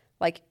where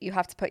like you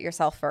have to put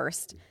yourself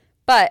first.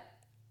 But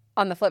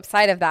on the flip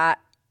side of that,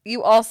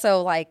 you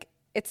also like,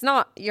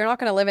 you're not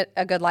going to live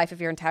a good life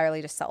if you're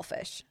entirely just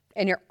selfish.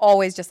 And you're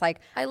always just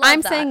like,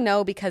 I'm saying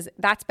no because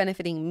that's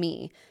benefiting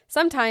me.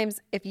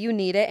 Sometimes if you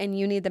need it and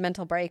you need the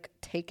mental break,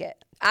 take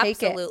it.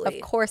 Absolutely. Take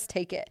it. Of course,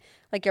 take it.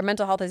 Like your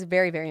mental health is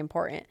very, very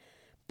important.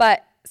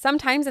 But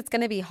sometimes it's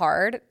going to be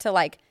hard to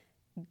like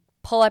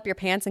pull up your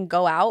pants and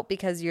go out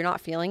because you're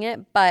not feeling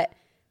it. But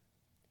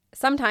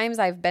sometimes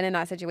I've been in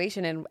that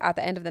situation, and at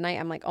the end of the night,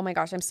 I'm like, oh my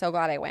gosh, I'm so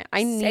glad I went.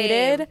 I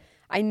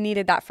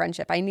needed that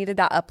friendship. I needed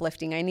that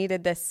uplifting. I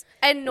needed this,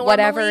 and normally,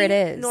 whatever it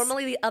is.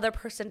 Normally the other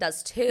person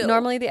does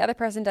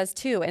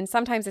too. And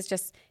sometimes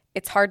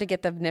it's hard to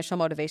get the initial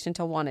motivation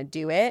to want to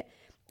do it.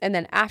 And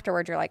then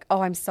afterward, you're like,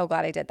 oh, I'm so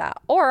glad I did that.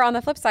 Or on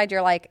the flip side,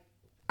 you're like,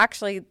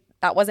 actually,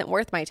 that wasn't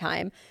worth my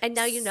time. And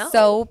now you know.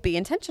 So be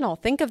intentional.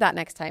 Think of that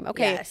next time.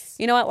 Okay,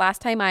 You know what? Last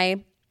time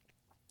I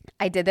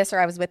I did this or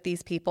I was with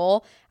these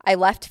people, I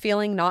left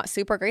feeling not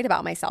super great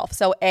about myself.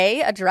 So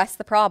address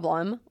the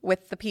problem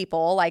with the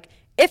people. Like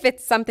if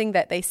it's something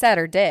that they said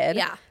or did,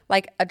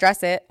 like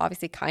address it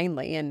obviously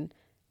kindly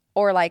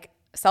or like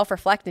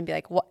self-reflect and be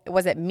like, what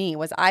was it me?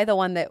 Was I the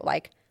one that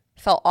like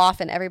felt off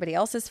and everybody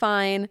else is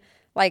fine?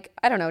 Like,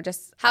 I don't know,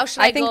 just how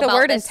should I think go the about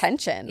word this?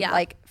 intention,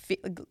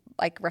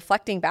 like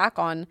reflecting back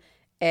on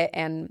it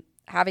and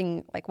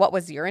having like, what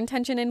was your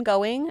intention in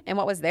going and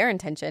what was their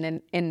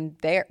intention in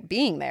their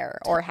being there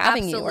or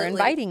having you or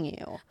inviting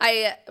you?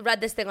 I read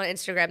this thing on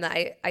Instagram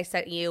that I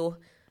sent you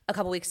a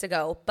couple weeks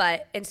ago,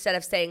 but instead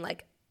of saying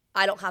like,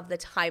 I don't have the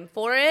time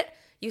for it,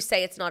 you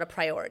say it's not a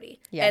priority.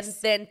 Yes. And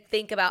then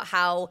think about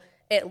how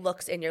it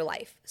looks in your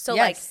life. So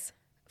Yes.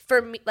 like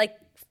for me, like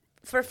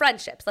for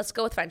friendships, let's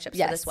go with friendships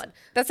for this one.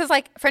 This is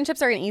like,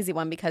 friendships are an easy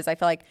one because I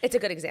feel like it's a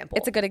good example.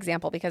 It's a good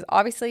example because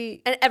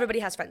obviously, and everybody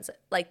has friends.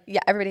 Like, yeah,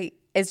 everybody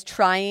is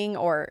trying,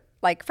 or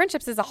like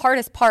friendships is the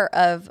hardest part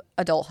of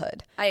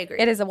adulthood. I agree.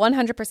 It is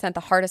 100% the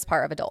hardest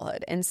part of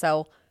adulthood. And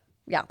so,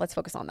 yeah, let's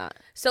focus on that.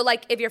 So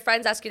like if your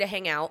friends ask you to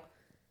hang out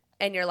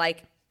and you're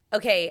like,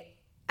 okay,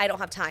 I don't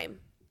have time.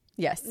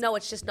 Yes. No,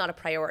 it's just not a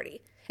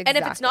priority. Exactly. And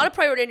if it's not a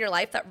priority in your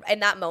life in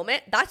that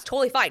moment, that's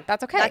totally fine.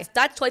 That's okay.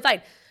 That's totally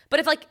fine. But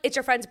if like it's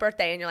your friend's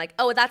birthday and you're like,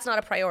 oh, that's not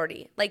a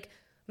priority, like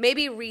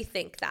maybe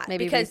rethink that.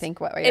 Maybe because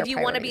rethink what your if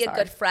you want to be a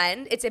priorities good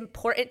friend, it's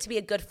important to be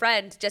a good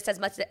friend just as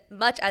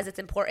much as it's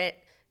important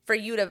for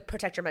you to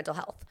protect your mental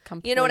health.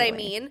 Completely. You know what I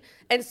mean?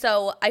 And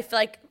so I feel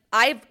like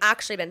I've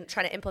actually been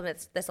trying to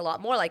implement this a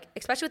lot more, like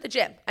especially with the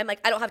gym. I'm like,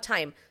 I don't have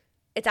time.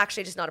 It's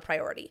actually just not a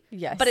priority.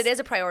 Yes. But it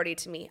is a priority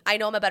to me. I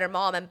know I'm a better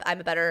mom.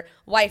 I'm a better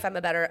wife.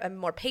 I'm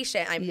more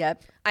patient.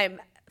 I'm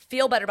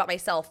feel better about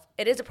myself.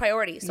 It is a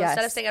priority. So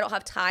instead of saying I don't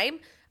have time,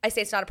 I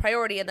say it's not a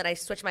priority. And then I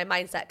switch my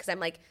mindset because I'm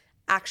like,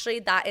 actually,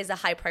 that is a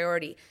high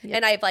priority. Yep.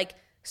 And I've like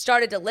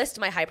started to list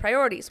my high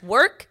priorities.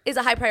 Work is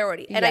a high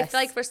priority. And I feel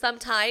like for some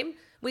time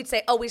we'd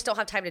say, oh, we just don't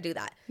have time to do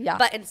that. Yeah.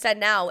 But instead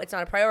now it's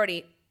not a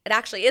priority. It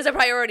actually is a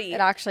priority.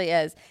 It actually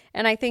is.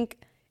 And I think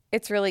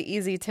it's really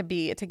easy to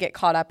get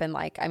caught up in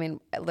like, I mean,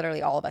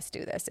 literally all of us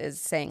do this,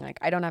 is saying like,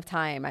 I don't have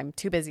time. I'm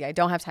too busy. I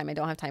don't have time.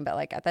 But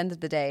like at the end of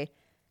the day,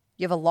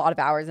 you have a lot of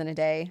hours in a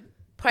day.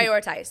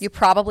 Prioritize. You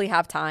probably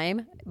have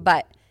time,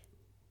 but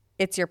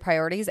it's your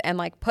priorities, and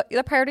like put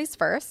the priorities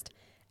first.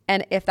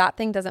 And if that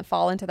thing doesn't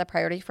fall into the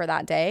priority for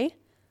that day,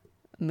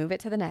 move it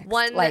to the next.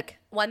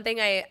 One thing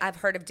I've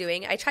heard of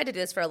doing, I tried to do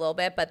this for a little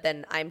bit, but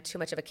then I'm too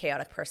much of a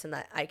chaotic person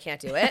that I can't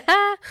do it.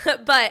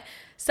 But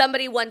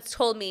somebody once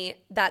told me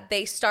that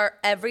they start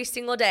every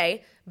single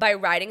day by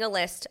writing a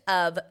list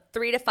of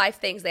 3 to 5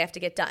 things they have to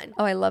get done.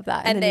 Oh, I love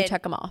that. And then you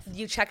check them off.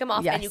 You check them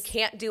off, and you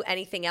can't do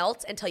anything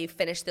else until you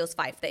finish those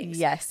 5 things.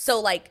 Yes. So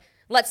like,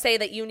 let's say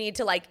that you need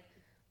to like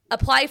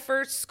apply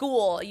for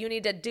school, you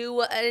need to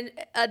do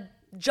a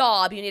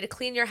job, you need to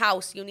clean your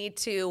house, you need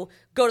to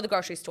go to the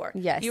grocery store.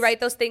 Yes. You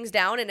write those things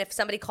down, and if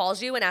somebody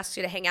calls you and asks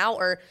you to hang out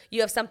or you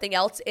have something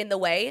else in the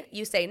way,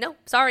 you say, no,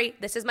 sorry,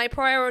 this is my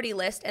priority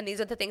list and these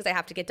are the things I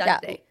have to get done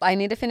today. I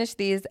need to finish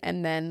these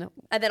and then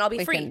I'll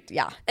be free.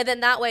 Yeah. And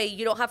then that way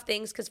you don't have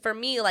things, because for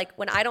me, like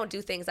when I don't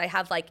do things, I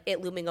have like it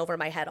looming over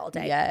my head all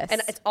day. Yes.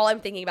 And it's all I'm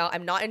thinking about.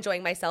 I'm not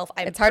enjoying myself.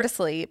 It's hard to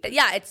sleep.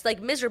 Yeah, it's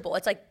like miserable.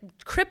 It's like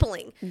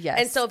crippling. Yes.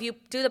 And so if you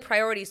do the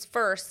priorities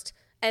first,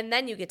 and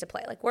then you get to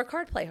play. Like work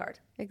hard, play hard.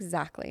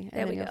 Exactly.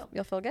 There and we then go.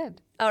 You'll feel good.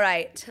 All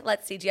right.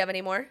 Let's see. Do you have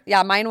any more?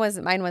 Yeah, mine was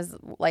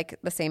like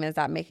the same as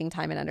that, making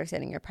time and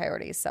understanding your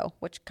priorities. So,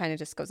 which kind of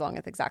just goes along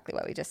with exactly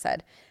what we just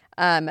said.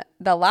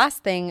 The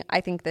last thing I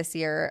think this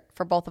year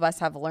for both of us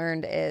have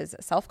learned is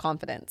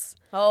self-confidence.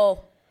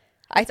 Oh,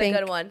 I think a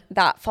good one.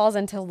 That falls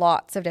into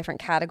lots of different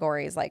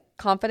categories, like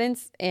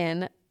confidence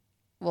in,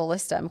 we'll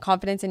list them.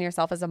 Confidence in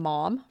yourself as a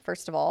mom,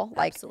 first of all.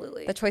 Like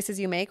Absolutely. the choices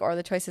you make or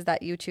the choices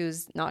that you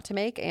choose not to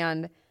make,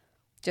 and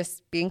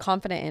just being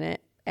confident in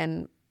it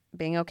and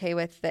being okay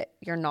with that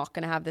you're not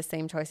going to have the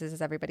same choices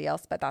as everybody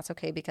else, but that's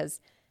okay because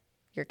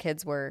your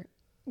kids were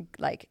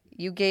like,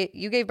 you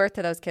gave birth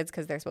to those kids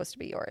because they're supposed to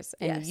be yours,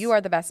 and you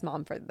are the best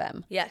mom for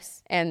them.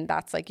 Yes. And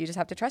that's like, you just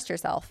have to trust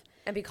yourself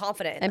and be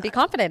confident in and that. be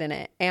confident in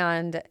it.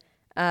 And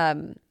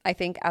I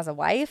think as a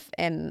wife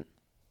and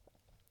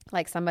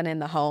like someone in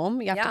the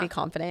home, you have to be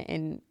confident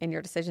in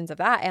your decisions of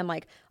that, and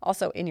like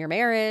also in your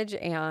marriage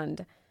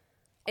and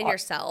in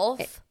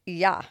yourself.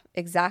 Yeah,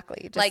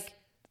 exactly. Just, like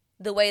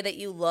the way that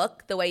you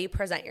look, the way you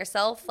present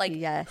yourself, like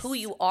who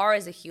you are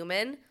as a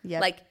human.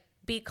 Yep. Like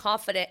be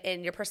confident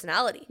in your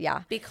personality.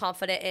 Yeah. Be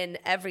confident in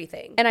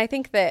everything. And I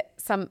think that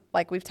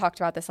like we've talked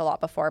about this a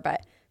lot before,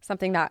 but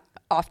something that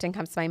often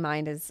comes to my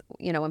mind is,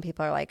 you know, when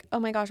people are like, oh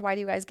my gosh, why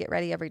do you guys get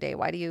ready every day?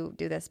 Why do you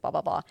do this? Blah,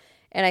 blah, blah.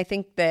 And I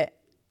think that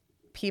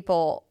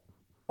people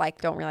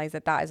like don't realize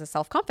that is a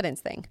self-confidence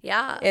thing.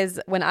 Yeah.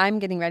 Is when I'm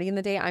getting ready in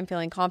the day, I'm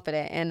feeling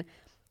confident. And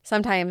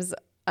sometimes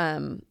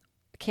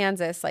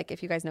Kansas, like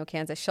if you guys know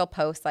Kansas, she'll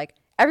post like,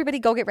 everybody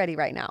go get ready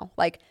right now.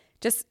 Like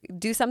just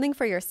do something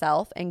for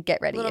yourself and get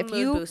ready. A little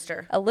mood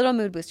booster. A little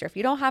mood booster. If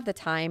you don't have the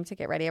time to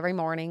get ready every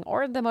morning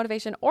or the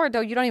motivation, or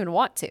though you don't even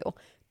want to,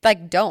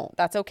 like don't.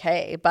 That's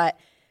okay. But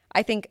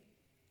I think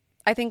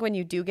I think when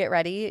you do get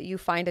ready, you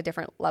find a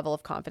different level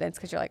of confidence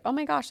because you're like, oh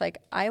my gosh, like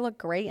I look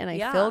great and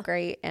I feel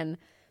great. And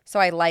so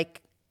I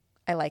like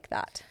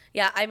that.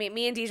 Yeah. I mean,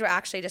 me and Deej were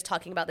actually just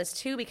talking about this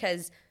too,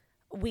 because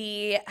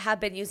we have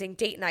been using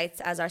date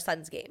nights as our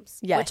son's games.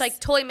 Yes. Which like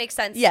totally makes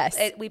sense. Yes.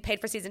 We paid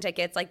for season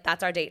tickets. Like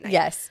that's our date night.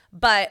 Yes.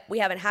 But we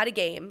haven't had a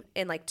game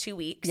in like 2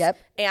 weeks. Yep.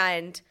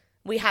 And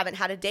we haven't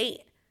had a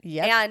date.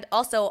 Yep. And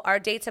also our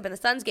dates have been the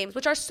Suns games,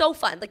 which are so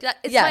fun. Like that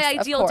it's Yes, my of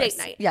ideal date course.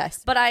 night.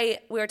 Yes. But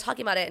we were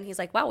talking about it and he's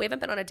like, wow, we haven't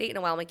been on a date in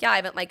a while. I'm like, yeah, I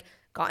haven't like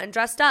gotten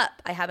dressed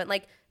up. I haven't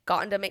like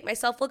gotten to make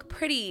myself look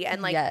pretty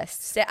and like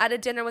sit at a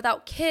dinner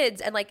without kids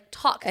and like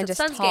talk. And the just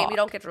Suns game, you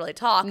don't get to really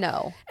talk.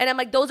 No. And I'm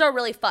like, those are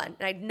really fun.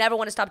 And I never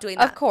want to stop doing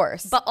that. Of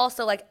course. But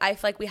also like, I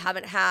feel like we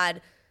haven't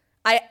had,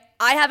 I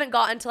haven't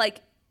gotten to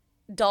like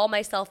doll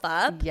myself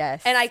up.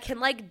 Yes. And I can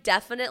like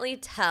definitely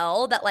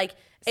tell that like,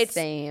 it's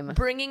Same.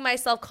 bringing my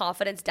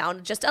self-confidence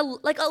down just a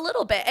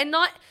little bit and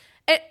not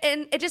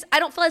and it just I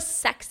don't feel as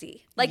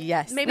sexy. Like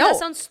maybe that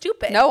sounds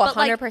stupid. No, but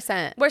 100%.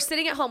 Like, we're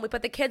sitting at home, we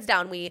put the kids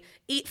down, we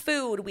eat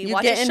food, we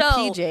watch get a in show.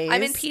 PJs.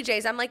 I'm in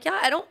PJs. I'm like, yeah,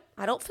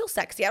 I don't feel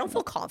sexy. I don't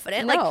feel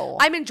confident. No.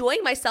 Like I'm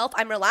enjoying myself.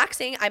 I'm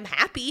relaxing. I'm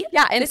happy.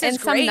 Yeah, and this is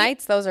some great.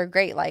 nights those are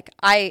great. Like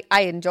I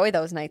enjoy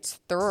those nights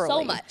thoroughly.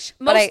 So much.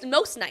 But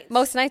Most nights.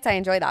 Most nights I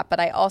enjoy that, but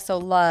I also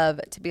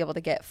love to be able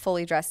to get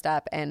fully dressed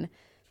up and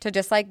to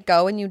just like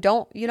go and you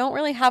don't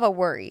really have a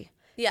worry.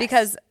 Yes.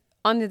 Because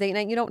on the date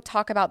night you don't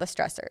talk about the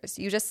stressors.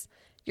 You're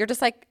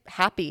just like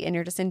happy and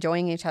you're just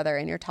enjoying each other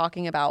and you're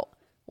talking about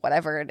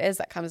whatever it is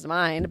that comes to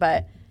mind.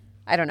 But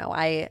I don't know.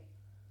 I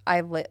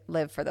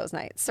live for those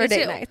nights or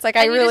date nights. Like,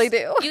 and I really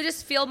do. You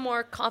just feel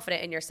more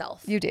confident in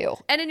yourself. You do.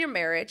 And in your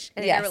marriage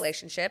and in your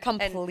relationship.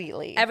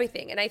 Completely. And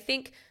everything. And I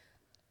think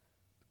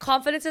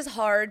confidence is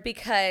hard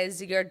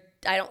because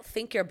I don't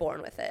think you're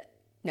born with it.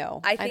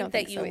 No. I think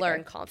that you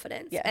learn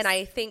confidence. Yes. And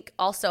I think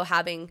also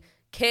having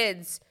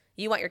kids,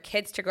 you want your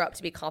kids to grow up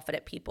to be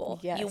confident people.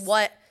 Yes. You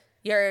want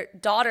your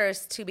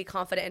daughters to be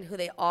confident in who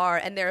they are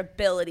and their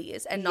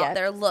abilities and not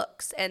their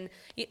looks. And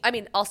I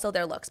mean, also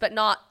their looks, but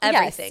not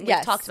everything.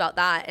 We've talked about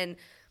that. And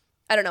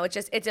I don't know,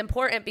 it's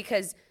important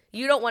because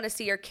you don't want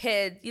your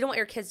kids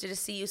to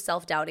just see you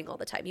self-doubting all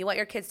the time. You want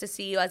your kids to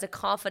see you as a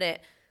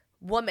confident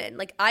woman.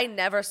 Like I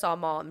never saw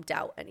mom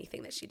doubt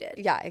anything that she did.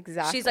 Yeah,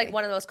 exactly. She's like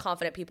one of the most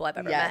confident people I've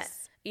ever met.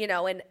 You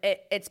know, and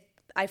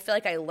I feel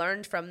like I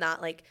learned from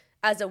that, like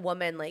as a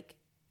woman, like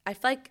I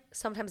feel like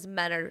sometimes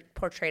men are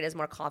portrayed as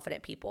more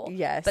confident people.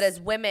 Yes. But as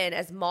women,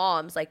 as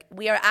moms, like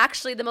we are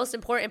actually the most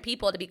important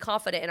people to be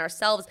confident in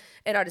ourselves,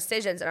 in our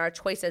decisions, and our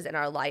choices in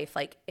our life.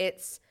 Like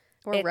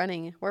we're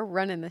running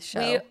this show.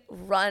 We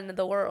run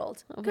the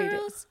world. Oh,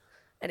 Girls.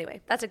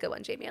 Anyway, that's a good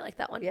one, Jamie. I like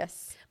that one.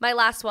 Yes. My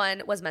last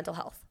one was mental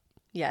health.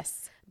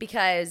 Yes.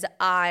 Because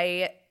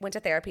I went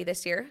to therapy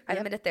this year. I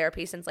haven't been to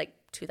therapy since like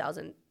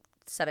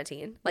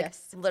 2017. Like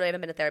literally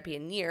haven't been to therapy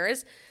in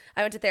years.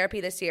 I went to therapy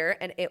this year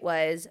and it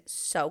was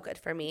so good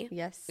for me.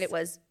 Yes. It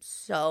was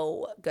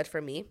so good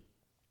for me.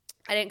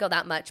 I didn't go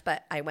that much,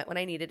 but I went when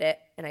I needed it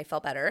and I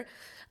felt better.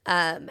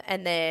 And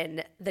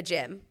then the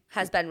gym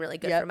has been really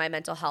good for my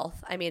mental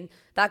health. I mean,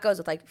 that goes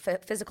with like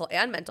physical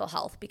and mental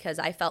health because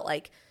I felt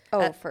like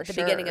at the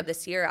beginning of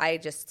this year, I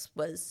just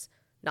was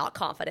not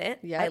confident.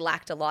 I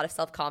lacked a lot of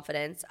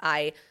self-confidence.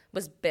 I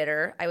was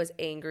bitter. I was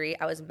angry.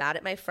 I was mad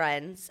at my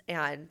friends.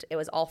 And it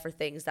was all for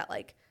things that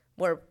like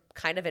were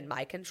kind of in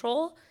my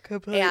control.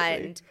 Completely.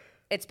 And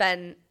it's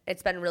been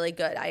really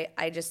good. I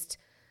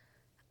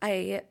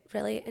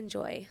really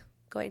enjoy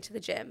going to the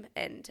gym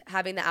and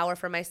having the hour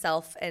for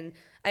myself. And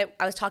I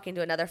was talking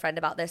to another friend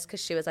about this because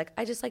she was like,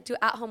 I just like do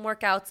at-home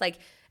workouts, like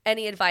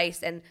any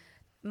advice. And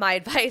my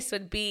advice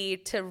would be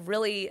to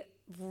really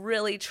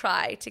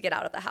try to get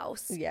out of the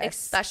house,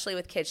 especially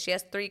with kids. She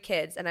has 3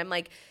 kids. And I'm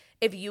like,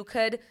 if you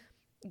could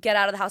get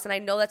out of the house, and I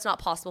know that's not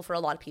possible for a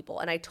lot of people,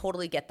 and I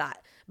totally get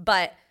that.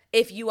 But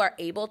if you are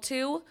able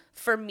to,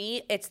 for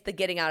me, it's the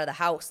getting out of the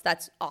house.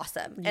 That's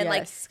awesome. And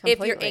like, if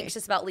you're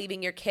anxious about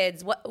leaving your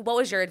kids, what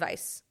was your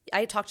advice?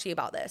 I talked to you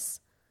about this.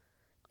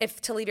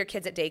 If to leave your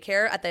kids at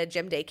daycare, at the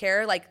gym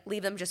daycare, like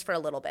leave them just for a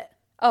little bit.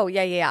 Oh,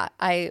 yeah.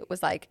 I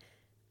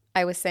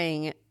was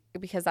saying,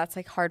 because that's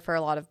like hard for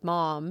a lot of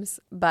moms,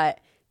 but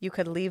you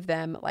could leave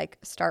them, like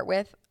start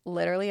with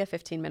literally a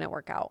 15-minute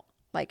workout.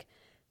 Like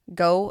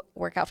go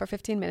work out for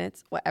 15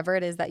 minutes, whatever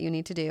it is that you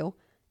need to do.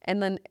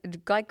 And then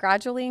like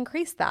gradually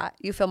increase that.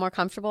 You feel more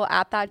comfortable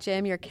at that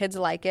gym. Your kids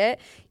like it.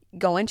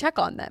 Go and check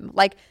on them.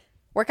 Like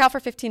work out for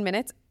 15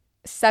 minutes,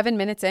 7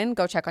 minutes in,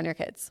 go check on your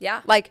kids.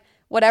 Yeah. Like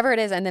whatever it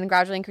is. And then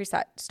gradually increase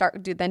that.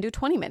 Then do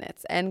 20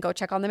 minutes and go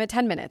check on them at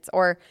 10 minutes.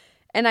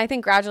 And I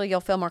think gradually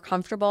you'll feel more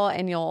comfortable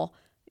and you'll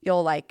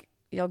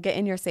get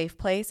in your safe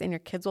place and your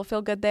kids will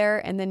feel good there.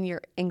 And then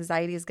your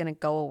anxiety is going to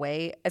go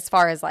away as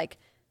far as like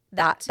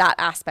that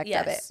aspect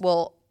of it.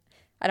 Well,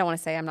 I don't want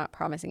to say, I'm not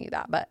promising you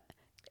that, but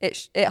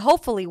it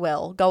hopefully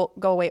will go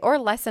away or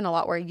lessen a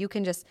lot, where you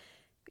can just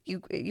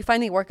you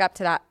finally work up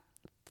to that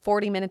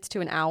 40 minutes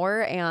to an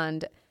hour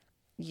and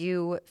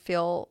you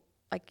feel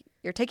like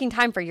you're taking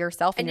time for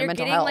yourself and your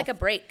mental health. And you're getting like a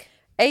break.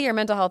 A, your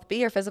mental health, B,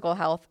 your physical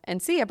health,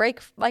 and C, a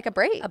break.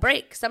 A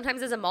break.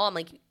 Sometimes as a mom,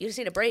 like, you just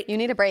need a break. You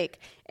need a break.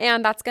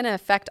 And that's going to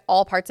affect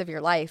all parts of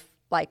your life,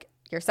 like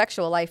your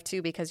sexual life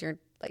too, because you're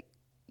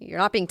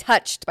not being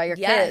touched by your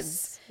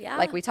kids. Yeah.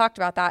 Like we talked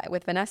about that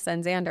with Vanessa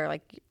and Xander,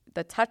 like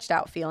the touched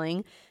out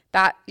feeling,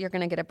 that you're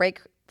going to get a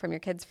break from your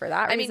kids for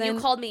that reason. I mean,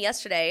 you called me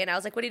yesterday and I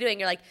was like, what are you doing?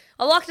 You're like,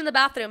 I walked in the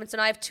bathroom and so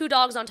now I have 2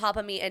 dogs on top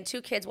of me and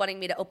 2 kids wanting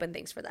me to open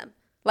things for them.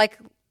 Like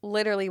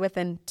literally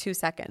within 2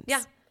 seconds.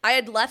 Yeah. I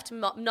had left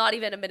not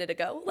even a minute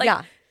ago. Like,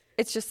 yeah.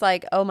 It's just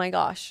like, oh my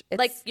gosh. It's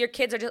like your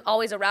kids are just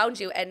always around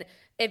you. And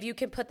if you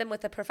can put them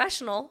with a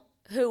professional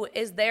who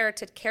is there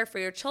to care for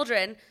your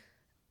children,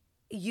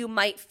 you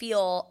might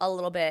feel a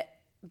little bit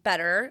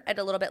better and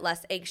a little bit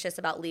less anxious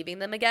about leaving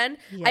them again.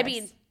 Yes. I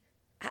mean,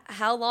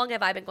 how long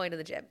have I been going to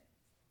the gym?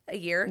 A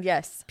year?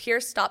 Yes.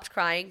 Pierce stopped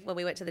crying when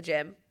we went to the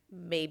gym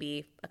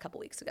maybe a couple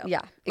weeks ago.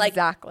 Yeah, like,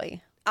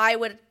 exactly. I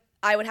would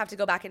have to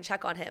go back and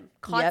check on him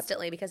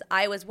constantly because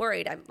I was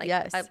worried. I'm like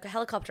I'm a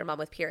helicopter mom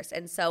with Pierce.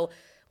 And so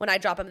when I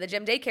drop him at the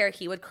gym daycare,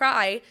 he would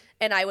cry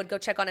and I would go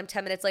check on him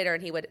 10 minutes later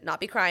and he would not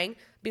be crying,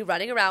 be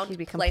running around, He'd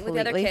be playing with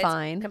the other kids.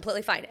 fine.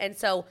 Completely fine. And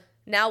so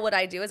now what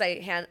I do is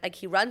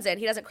he runs in,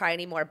 he doesn't cry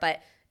anymore,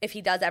 but if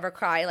he does ever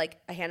cry, like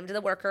I hand him to the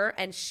worker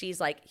and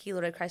she's like, he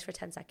literally cries for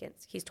 10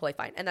 seconds. He's totally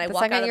fine. And then I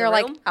walk out of the room. The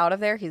second you're like out of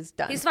there, he's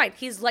done. He's fine.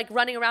 He's like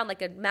running around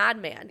like a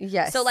madman.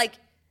 Yes. So like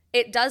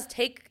it does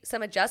take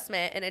some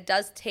adjustment and it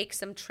does take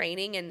some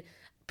training. And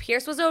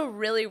Pierce was a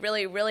really,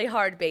 really, really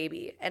hard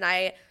baby. And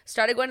I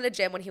started going to the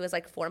gym when he was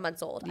like 4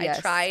 months old. Yes.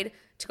 I tried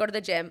to go to the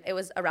gym. It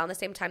was around the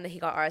same time that he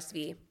got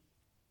RSV.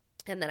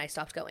 And then I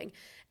stopped going.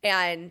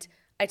 And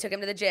I took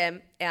him to the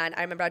gym, and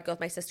I remember I'd go with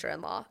my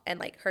sister-in-law, and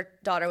like her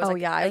daughter was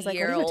I was a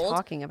year what are you old.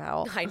 talking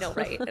about? I know,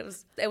 right?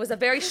 It was a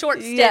very short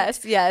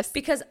stint. Yes.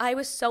 Because I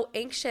was so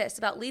anxious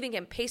about leaving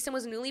him. Payson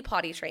was newly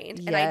potty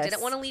trained, and I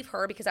didn't want to leave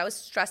her because I was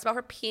stressed about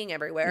her peeing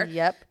everywhere.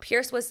 Yep.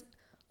 Pierce was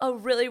a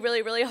really,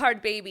 really, really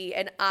hard baby,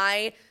 and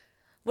I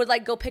would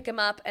like go pick him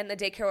up and the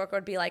daycare worker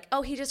would be like,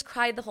 oh, he just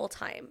cried the whole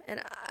time.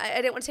 And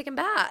I didn't want to take him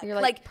back. You're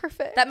like,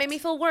 perfect. That made me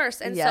feel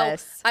worse. And so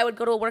I would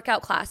go to a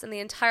workout class and the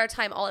entire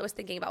time all I was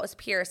thinking about was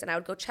Pierce. And I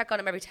would go check on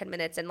him every 10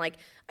 minutes. And like,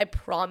 I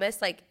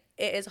promise, like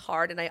it is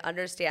hard and I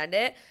understand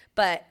it,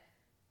 but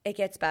it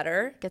gets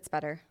better.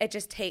 It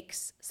just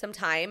takes some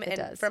time. It and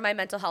does. For my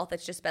mental health,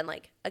 it's just been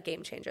like a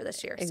game changer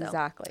this year.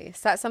 Exactly.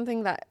 So that's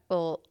something that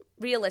will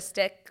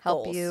realistic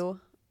help goals.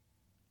 you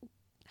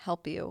feel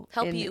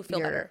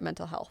your better.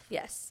 mental health.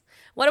 Yes.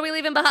 What are we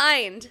leaving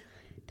behind?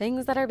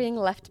 Things that are being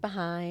left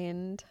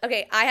behind.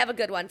 Okay, I have a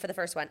good one for the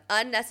first one.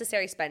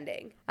 Unnecessary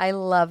spending. I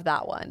love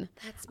that one.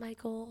 That's my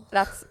goal.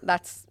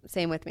 That's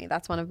same with me.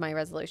 That's one of my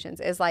resolutions.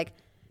 Is like,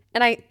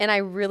 and I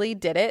really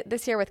did it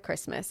this year with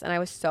Christmas, and I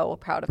was so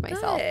proud of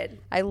myself. Good.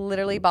 I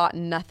literally bought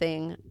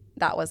nothing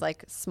that was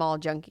like small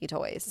junky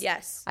toys.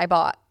 Yes. I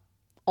bought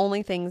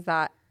only things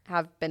that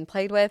have been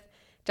played with.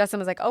 Justin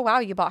was like, oh, wow,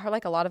 you bought her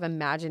like a lot of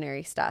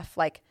imaginary stuff.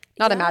 Like,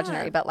 not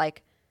imaginary, but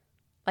like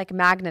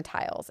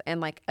Magnetiles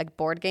and like a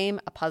board game,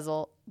 a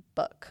puzzle,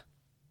 book.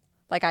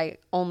 Like, I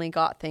only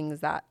got things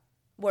that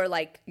were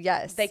like,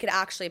 yes, they could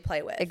actually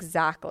play with.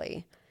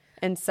 Exactly.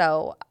 And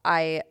so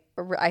I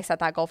set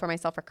that goal for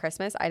myself for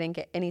Christmas. I didn't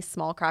get any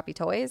small crappy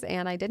toys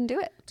and I didn't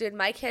do it. Dude,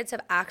 my kids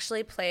have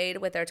actually played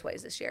with their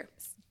toys this year.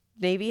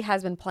 Navy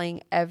has been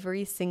playing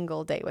every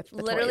single day with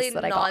the literally toys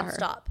that I got her.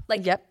 nonstop.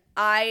 Like, yep.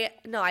 I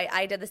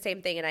did the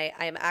same thing and I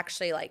am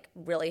actually like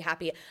really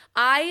happy.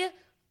 I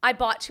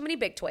bought too many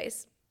big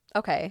toys.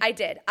 Okay. I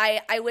did.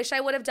 I wish I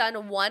would have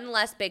done one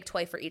less big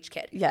toy for each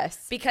kid.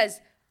 Yes.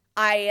 Because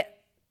I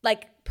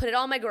like put it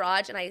all in my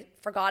garage and I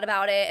forgot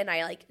about it and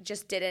I like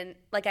just didn't,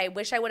 like I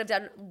wish I would have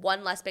done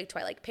one less big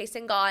toy. Like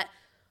Payson got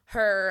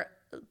her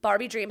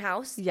Barbie Dream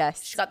House.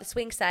 Yes. She got the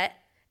swing set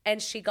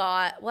and she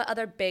got, what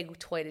other big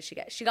toy did she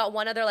get? She got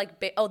one other like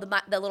big,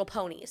 the little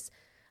ponies.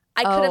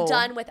 I could have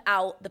done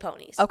without the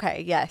ponies.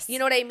 Okay, yes. You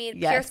know what I mean?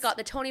 Yes. Pierce got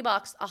the Tony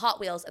box, a Hot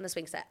Wheels, and the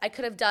swing set. I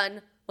could have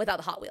done without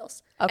the Hot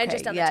Wheels. Okay, and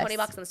just done the Tony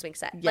box and the swing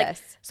set. Yes. Like,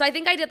 so I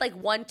think I did like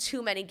one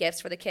too many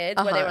gifts for the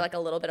kids where they were like a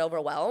little bit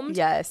overwhelmed.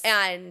 Yes.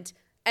 And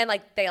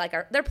like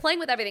they're playing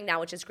with everything now,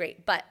 which is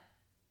great. But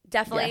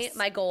definitely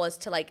my goal is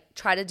to like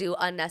try to do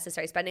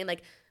unnecessary spending.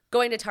 Like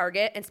going to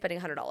Target and spending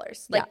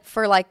 $100. Like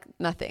for like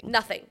nothing.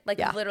 Nothing. Like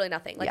literally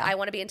nothing. Like I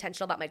want to be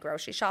intentional about my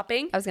grocery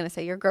shopping. I was going to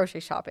say you're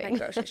grocery shopping. My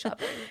grocery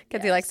shopping.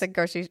 Because he likes the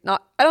grocery. I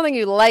don't think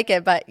you like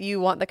it, but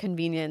you want the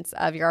convenience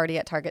of you're already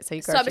at Target, so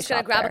you grocery shop. So I'm just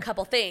going to grab a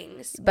couple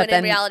things. But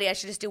in reality, I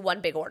should just do one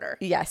big order.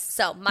 Yes.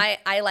 So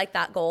I like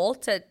that goal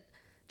to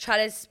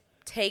try to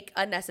take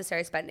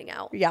unnecessary spending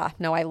out. Yeah.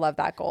 No, I love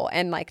that goal.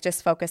 And like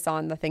just focus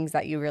on the things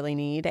that you really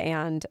need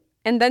and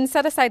then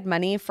set aside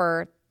money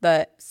for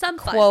the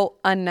quote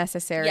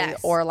unnecessary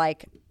or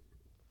like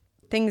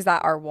things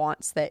that are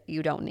wants that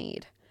you don't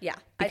need. Yeah,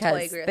 because I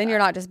totally agree with then that. you're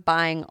not just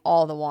buying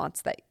all the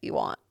wants that you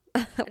want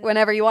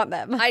whenever you want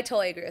them. I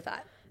totally agree with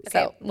that.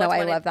 Okay, so no,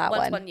 I love that one.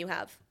 What's one you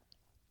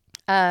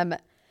have?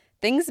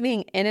 Things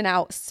being in and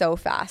out so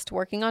fast,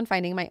 working on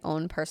finding my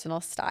own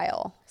personal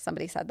style.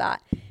 Somebody said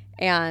that.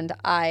 And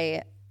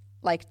I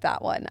liked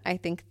that one. I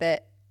think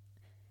that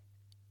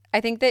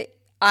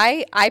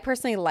I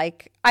personally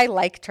like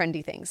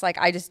trendy things. Like,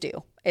 I just do.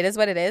 It is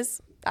what it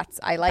is.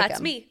 I like them.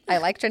 That's me. I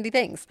like trendy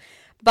things.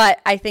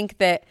 But I think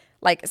that,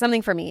 like,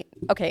 something for me,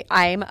 okay,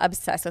 I'm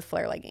obsessed with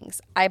flare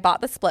leggings. I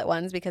bought the split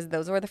ones because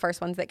those were the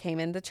first ones that came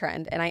into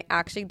trend, and I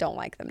actually don't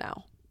like them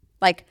now.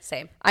 Like,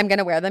 Same. I'm going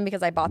to wear them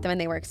because I bought them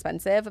and they were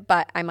expensive,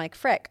 but I'm like,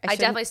 frick. I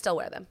definitely still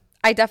wear them.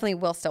 I definitely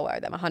will still wear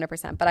them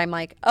 100%. But I'm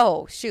like,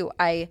 oh, shoot,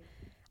 I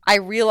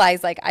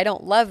realize, like, I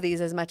don't love these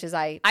as much as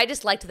I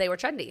just liked they were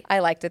trendy. I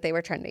liked that they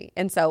were trendy.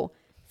 And so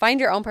find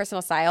your own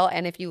personal style.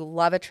 And if you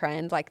love a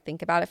trend, like,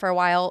 think about it for a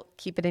while,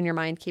 keep it in your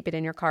mind, keep it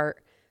in your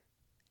cart,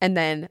 and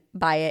then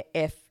buy it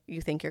if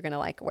you think you're going to,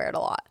 like, wear it a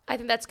lot. I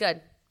think that's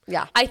good.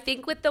 Yeah. I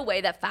think with the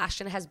way that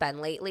fashion has been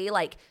lately,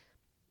 like,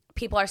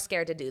 people are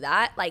scared to do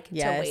that, like,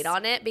 to wait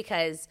on it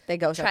because they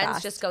go so trends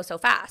fast. just go so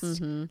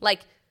fast.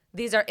 Like,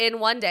 these are in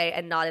one day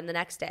and not in the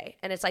next day.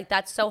 And it's like,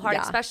 that's so hard,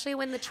 especially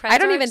when the trends I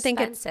don't are even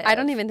expensive. think I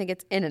don't even think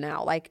it's in and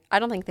out. Like, I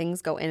don't think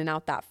things go in and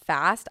out that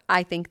fast.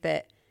 I think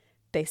that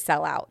they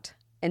sell out.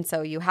 And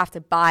so you have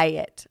to buy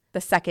it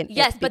the second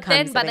Yes, it but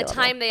becomes then by available. the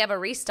time they have a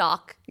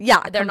restock,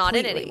 they're not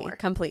in anymore.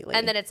 Completely.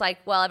 And then it's like,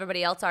 well,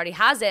 everybody else already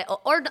has it.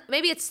 Or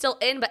maybe it's still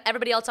in, but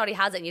everybody else already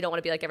has it and you don't want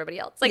to be like everybody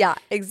else. Like, yeah,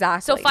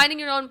 exactly. So finding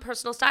your own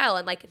personal style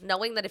and, like,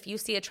 knowing that if you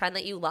see a trend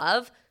that you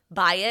love,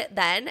 buy it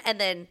then and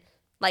then,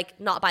 like,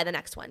 not buy the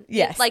next one.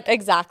 Yes, like,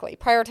 exactly.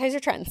 Prioritize your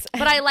trends.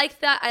 But I like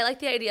that. I like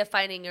the idea of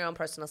finding your own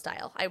personal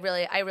style. I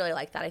really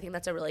like that. I think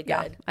that's a really good.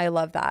 Yeah, I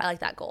love that. I like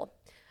that goal.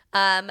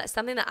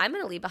 Something that I'm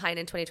going to leave behind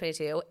in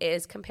 2022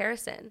 is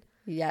comparison.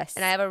 Yes.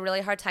 And I have a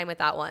really hard time with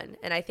that one.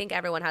 And I think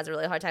everyone has a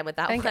really hard time with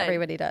that one. I think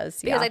everybody does.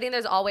 Because I think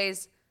there's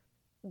always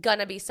going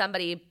to be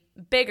somebody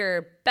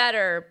bigger,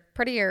 better,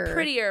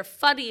 prettier,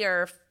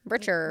 funnier,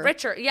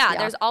 richer. Yeah.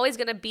 There's always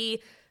going to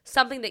be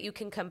something that you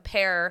can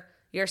compare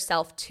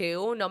yourself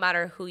to, no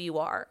matter who you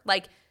are.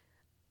 Like,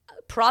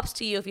 props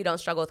to you if you don't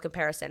struggle with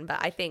comparison, but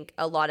I think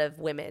a lot of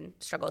women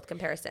struggle with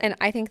comparison. And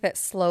I think that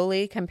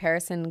slowly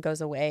comparison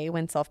goes away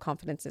when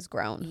self-confidence is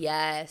grown.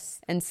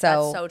 Yes. And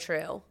so that's so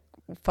true.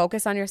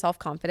 Focus on your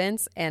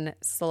self-confidence, and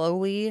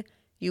slowly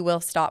you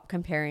will stop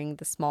comparing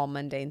the small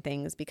mundane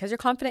things because you're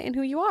confident in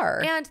who you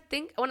are. And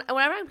think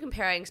whenever I'm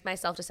comparing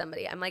myself to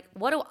somebody, I'm like,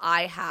 what do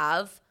I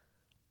have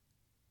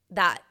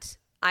that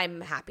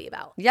I'm happy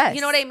about? Yes.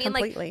 You know what I mean?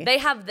 Completely. Like, they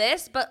have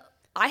this, but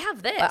I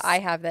have this. But I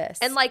have this.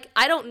 And, like,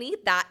 I don't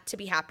need that to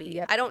be happy.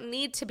 Yep. I don't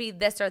need to be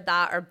this or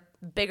that or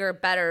bigger,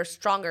 better,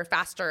 stronger,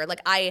 faster.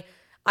 Like, I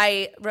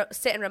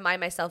sit and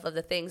remind myself of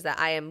the things that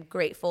I am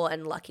grateful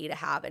and lucky to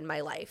have in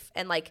my life.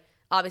 And, like,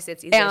 obviously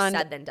it's easier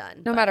said than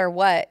done. No matter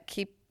what,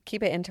 keep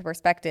it into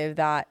perspective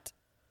that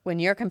when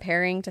you're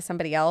comparing to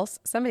somebody else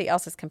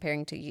is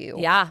comparing to you.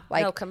 Yeah.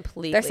 Like, no,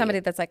 completely. There's somebody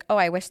that's like, oh,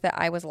 I wish that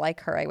I was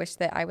like her. I wish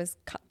that I was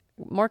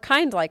more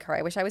kind like her.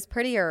 I wish I was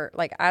prettier,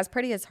 like as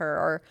pretty as her,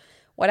 or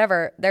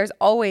whatever. There's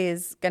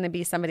always going to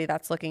be somebody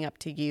that's looking up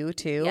to you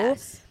too.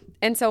 Yes.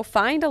 And so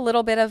find a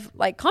little bit of,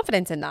 like,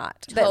 confidence in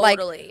that. Totally.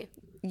 That, like,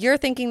 you're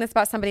thinking this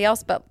about somebody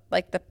else, but,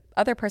 like, the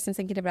other person's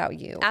thinking about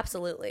you.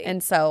 Absolutely.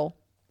 And so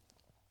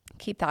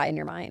keep that in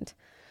your mind.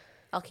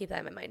 I'll keep that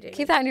in my mind, Jamie.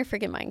 Keep that in your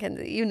freaking mind,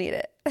 Kenzie. You need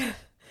it.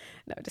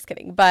 No, just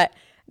kidding. But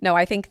no,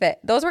 I think that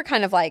those were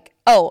kind of like,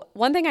 oh,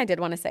 one thing I did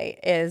want to say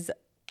is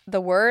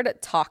the word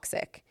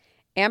toxic.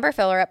 Amber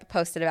Fillerup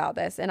posted about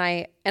this, and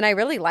I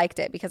really liked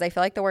it because I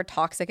feel like the word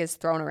toxic is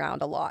thrown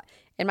around a lot.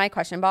 In my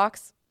question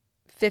box,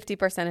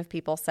 50% of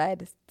people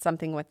said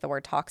something with the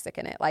word toxic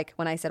in it. Like,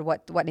 when I said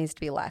what needs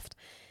to be left.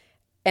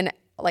 And,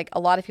 like, a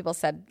lot of people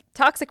said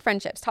toxic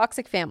friendships,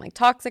 toxic family,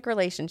 toxic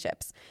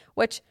relationships,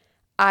 which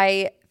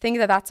I think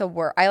that that's a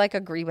word. I, like,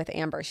 agree with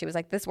Amber. She was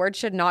like, this word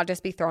should not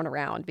just be thrown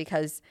around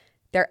because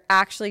there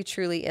actually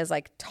truly is,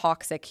 like,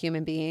 toxic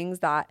human beings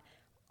that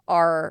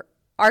are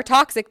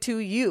toxic to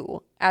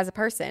you as a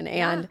person.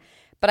 And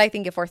but I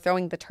think if we're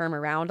throwing the term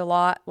around a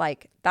lot,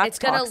 like, that's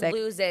toxic.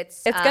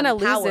 It's going to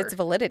lose power. its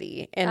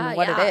validity in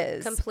what it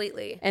is.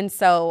 Completely. And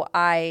so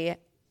I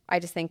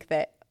just think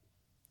that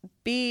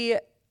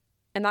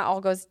and that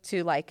all goes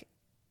to, like,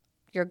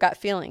 your gut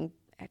feeling.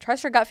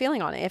 Trust your gut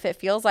feeling on it. If it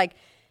feels like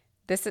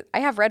I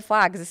have red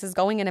flags, this is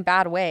going in a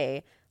bad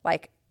way,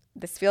 like,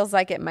 this feels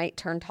like it might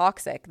turn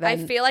toxic, then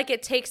I feel like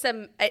it takes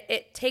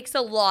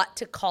a lot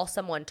to call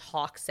someone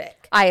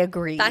toxic. I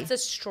agree. That's a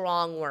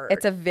strong word.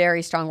 It's a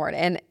very strong word,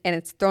 and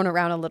it's thrown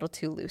around a little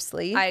too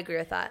loosely. I agree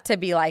with that. To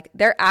be like,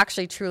 there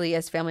actually truly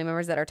is family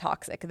members that are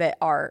toxic, that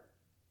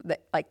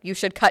like, you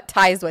should cut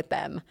ties with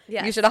them.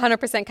 Yes. You should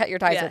 100% cut your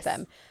ties with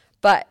them.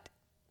 But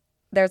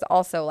there's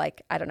also,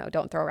 like, I don't know,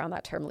 don't throw around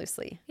that term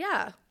loosely.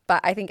 Yeah.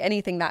 But I think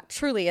anything that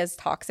truly is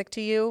toxic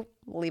to you,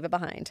 leave it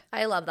behind.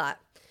 I love that.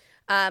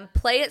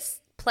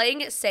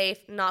 Playing it safe,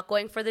 not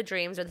going for the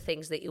dreams or the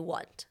things that you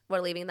want. We're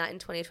leaving that in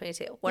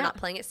 2022. We're not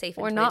playing it safe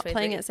in 2023. We're not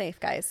playing it safe,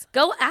 guys.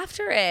 Go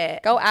after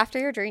it. Go after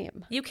your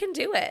dream. You can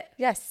do it.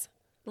 Yes.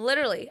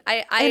 Literally.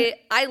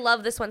 I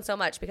love this one so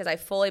much because I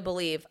fully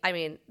believe, I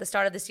mean, the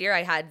start of this year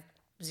I had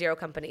 0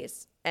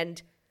 companies,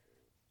 and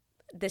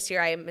this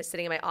year I am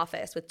sitting in my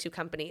office with 2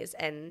 companies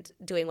and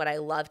doing what I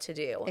love to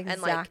do.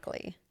 Exactly.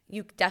 And like,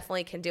 you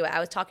definitely can do it. I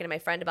was talking to my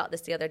friend about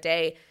this the other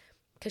day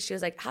because she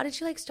was like, how did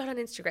you like start on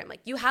Instagram?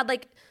 Like, you had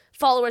like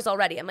followers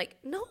already. I'm like,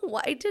 no,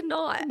 I did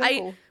not. No.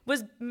 I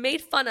was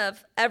made fun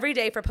of every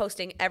day for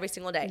posting every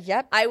single day.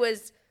 Yep. I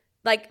was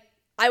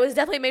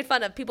definitely made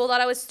fun of. People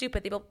thought I was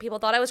stupid. People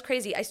thought I was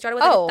crazy. I started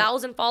with like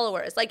 1,000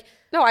 followers. Like,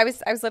 no, I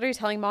was literally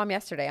telling Mom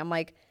yesterday.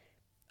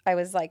 I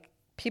was like,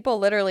 people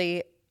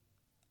literally,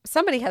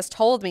 somebody has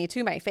told me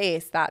to my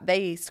face that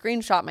they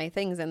screenshot my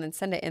things and then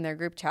send it in their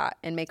group chat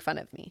and make fun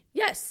of me.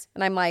 yes.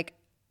 And I'm like,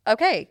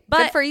 okay,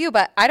 good for you,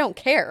 but I don't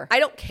care. I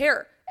don't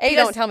care.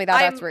 Don't tell me that.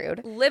 That's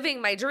rude.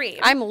 Living my dream.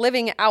 I'm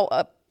living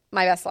out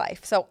my best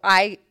life. So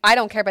I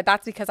don't care, but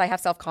that's because I have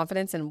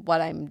self-confidence in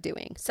what I'm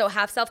doing. So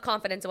have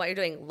self-confidence in what you're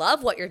doing.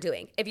 Love what you're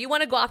doing. If you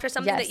want to go after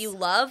something that you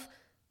love,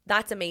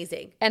 that's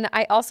amazing. And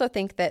I also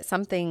think that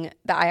something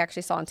that I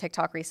actually saw on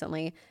TikTok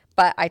recently,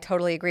 but I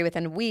totally agree with,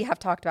 and we have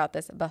talked about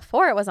this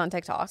before it was on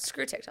TikTok.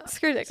 Screw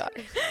TikTok.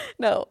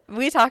 No,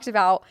 we talked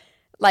about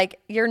like,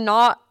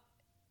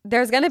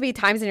 there's going to be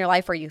times in your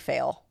life where you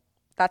fail.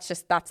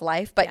 That's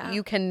life. But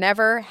you can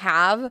never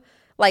have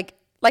like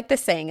the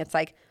saying, it's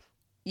like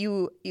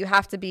you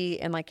have to be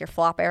in like your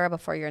flop era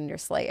before you're in your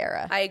slay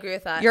era. I agree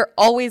with that. You're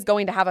always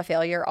going to have a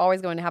failure. You're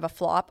always going to have a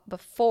flop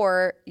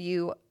before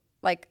you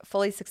like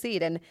fully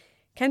succeed. And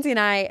Kenzie and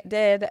I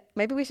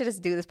maybe we should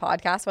just do this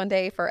podcast one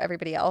day for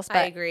everybody else. But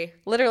I agree.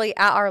 Literally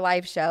at our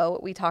live show,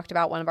 we talked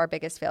about one of our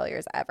biggest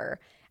failures ever.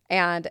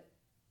 And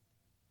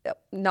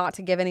not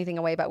to give anything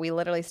away, but we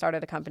literally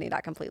started a company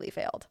that completely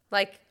failed.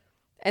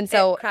 And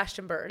so it crashed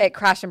and burned. It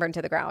crashed and burned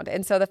to the ground.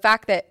 And so the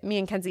fact that me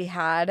and Kenzie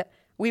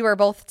we were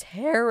both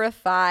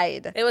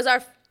terrified. It was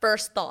our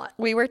first thought.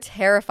 We were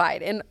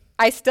terrified. And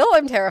I still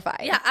am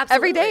terrified. Yeah, absolutely.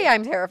 Every day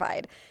I'm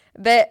terrified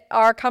that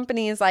our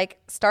company is like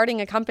starting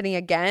a company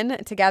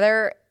again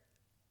together,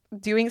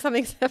 doing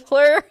something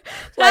similar.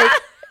 Like,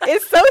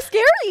 it's so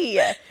scary.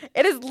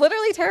 It is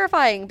literally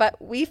terrifying, but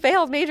we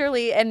failed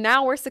majorly and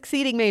now we're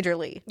succeeding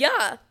majorly.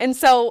 Yeah. And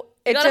so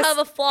you gotta have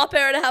a flop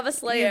era to have a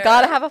slay era. You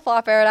gotta have a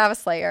flop era to have a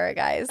slay era,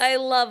 guys. I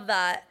love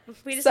that.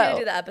 We just need to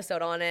do the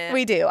episode on it.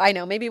 We do. I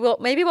know. Maybe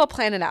we'll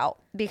plan it out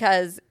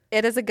because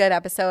it is a good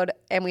episode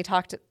and we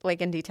talked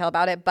like in detail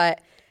about it, but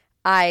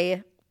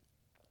I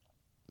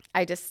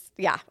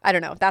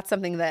don't know. That's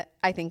something that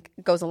I think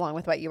goes along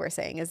with what you were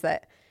saying is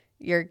that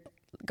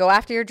go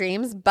after your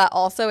dreams, but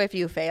also if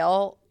you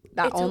fail,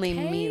 that only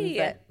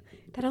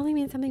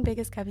means something big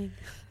is coming.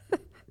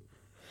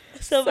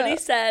 Somebody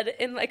said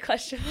in my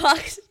question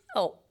box,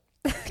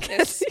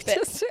 there's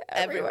spit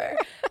everywhere.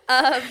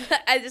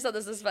 I just thought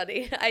this was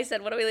funny. I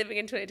said, what are we leaving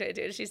in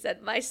 2022? And she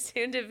said, my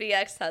soon-to-be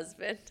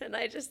ex-husband. And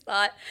I just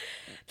thought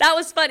that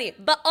was funny.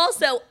 But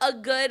also a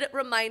good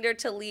reminder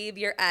to leave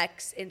your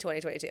ex in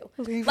 2022.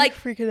 Leave your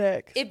freaking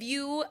ex. If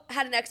you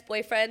had an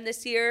ex-boyfriend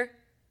this year,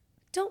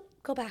 don't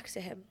go back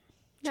to him.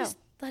 No. Just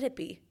let it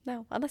be.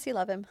 No, unless you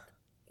love him.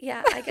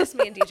 Yeah, I guess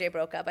me and DJ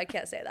broke up. I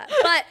can't say that.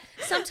 But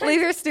sometimes...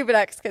 Leave your stupid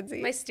ex, Kenzie.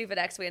 My stupid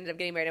ex, we ended up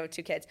getting married and with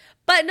 2 kids.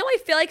 But no, I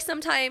feel like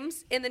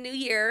sometimes in the new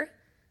year,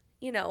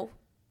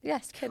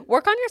 yes,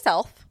 work on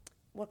yourself.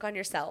 Work on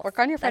yourself. Work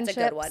on your friendships.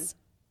 That's a good one.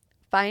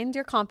 Find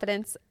your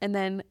confidence. And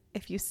then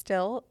if you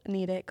still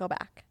need it, go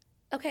back.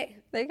 Okay.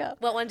 There you go.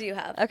 What one do you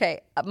have?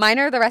 Okay.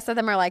 The rest of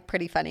them are like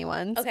pretty funny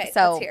ones. Okay,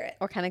 so let's hear it.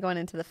 We're kind of going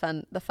into the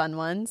fun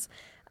ones.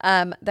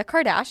 The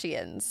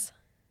Kardashians.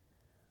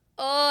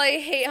 Oh, I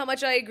hate how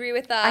much I agree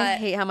with that. I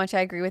hate how much I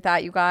agree with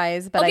that, you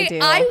guys, but I do.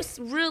 I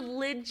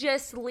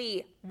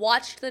religiously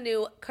watched the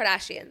new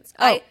Kardashians.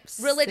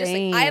 Religiously.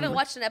 Same. I haven't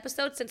watched an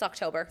episode since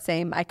October.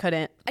 Same. I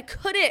couldn't.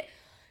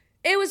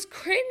 It was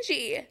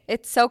cringy.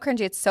 It's so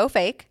cringy. It's so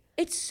fake.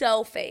 It's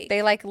so fake.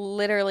 They like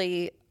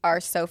literally are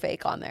so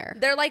fake on there.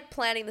 They're like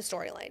planning the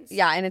storylines.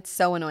 Yeah, and it's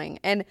so annoying.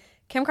 And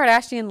Kim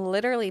Kardashian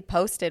literally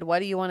posted, what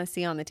do you want to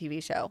see on the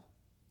TV show?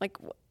 Like,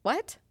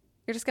 what?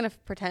 You're just going to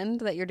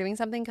pretend that you're doing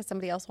something because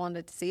somebody else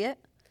wanted to see it?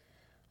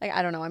 Like,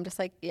 I don't know. I'm just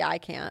like, yeah, I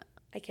can't.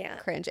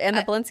 Cringe. And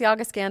the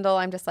Balenciaga scandal,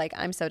 I'm just like,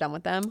 I'm so done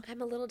with them.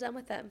 I'm a little done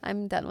with them.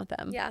 I'm done with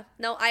them. Yeah.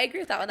 No, I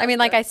agree with that one. I mean,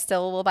 like, I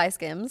still will buy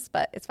Skims,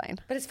 but it's fine.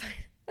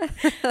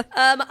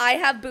 I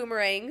have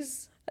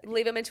boomerangs.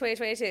 Leave them in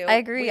 2022. I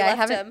agree. I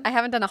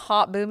haven't done a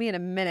hot boomie in a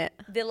minute.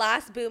 The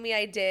last boomie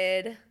I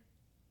did,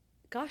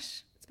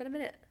 gosh, it's been a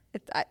minute.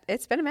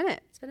 It's been a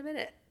minute. It's been a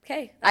minute.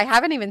 Okay. I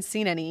haven't even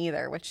seen any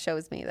either, which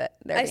shows me that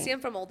I see them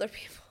from older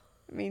people.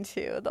 Me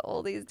too. The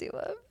oldies do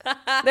them.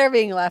 They're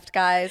being left,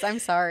 guys. I'm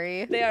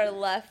sorry. They are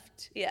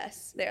left.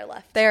 Yes, they are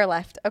left. They are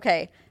left.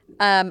 Okay.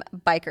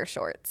 Biker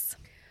shorts.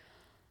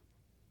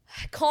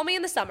 Call me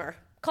in the summer.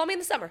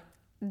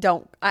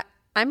 Don't.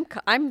 I'm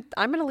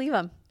gonna leave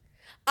them.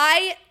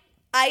 I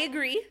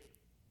agree.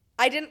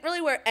 I didn't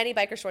really wear any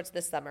biker shorts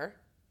this summer.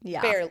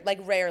 Yeah.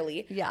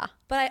 Rarely. Yeah.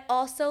 But I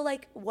also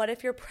what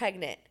if you're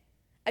pregnant?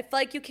 I feel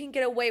like you can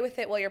get away with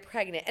it while you're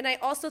pregnant. And I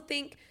also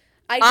think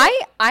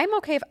I'm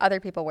okay if other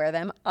people wear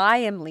them. I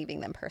am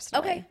leaving them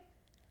personally. Okay.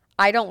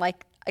 I don't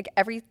like like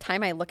every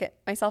time I look at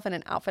myself in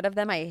an outfit of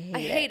them, I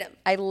hate them.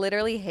 I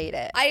literally hate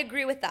it. I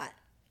agree with that.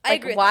 I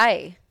agree with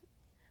why? that.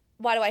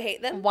 Why do I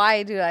hate them?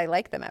 Why do I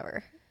like them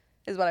ever?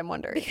 Is what I'm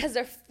wondering. Because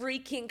they're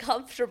freaking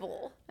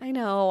comfortable. I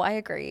know. I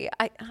agree.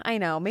 I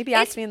know. Maybe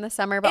ask me in the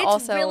summer, but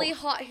also it's really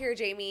hot here,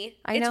 Jamie.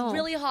 I know. It's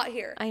really hot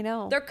here. I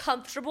know. They're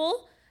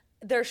comfortable.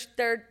 They're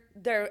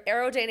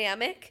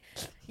aerodynamic.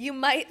 You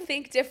might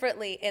think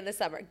differently in the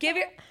summer.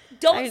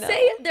 Don't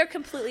say they're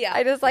completely out.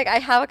 I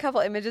have a couple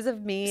images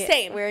of me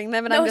wearing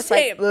them, and I'm just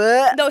same. like,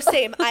 bleh. No,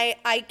 same.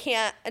 I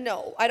can't.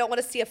 No, I don't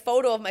want to see a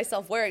photo of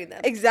myself wearing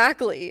them.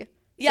 Exactly.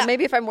 Yeah. So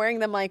maybe if I'm wearing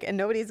them and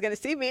nobody's gonna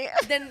see me,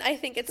 then I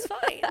think it's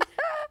fine.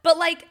 But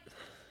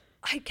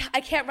I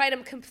can't write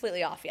them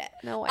completely off yet.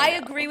 No, I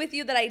agree with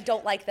you that I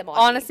don't like them on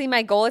honestly,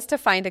 my goal is to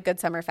find a good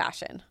summer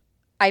fashion.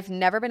 I've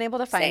never been able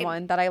to find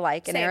one that I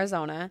like in Same.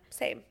 Arizona.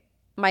 Same.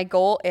 My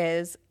goal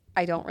is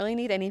I don't really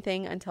need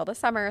anything until the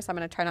summer, so I'm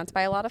going to try not to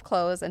buy a lot of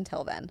clothes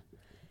until then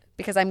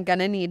because I'm going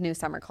to need new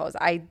summer clothes.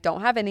 I don't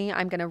have any.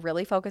 I'm going to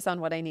really focus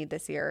on what I need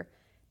this year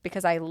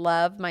because I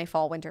love my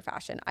fall winter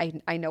fashion.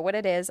 I know what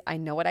it is. I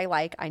know what I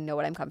like. I know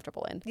what I'm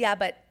comfortable in. Yeah,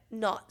 but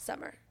not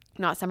summer.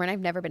 Not summer, and I've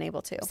never been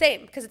able to.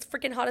 Same, because it's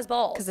freaking hot as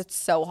balls. Because it's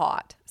so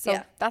hot. So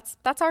yeah.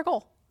 That's our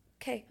goal.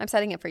 Okay. I'm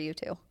setting it for you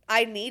too.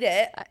 I need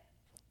it.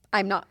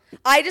 I'm not.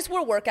 I just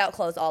wore workout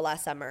clothes all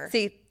last summer.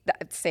 See,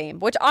 same.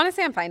 Which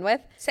honestly, I'm fine with.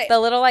 Same. The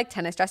little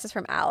tennis dresses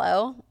from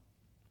Aloe.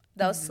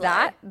 Those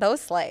slay. Those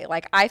slay.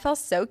 I felt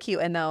so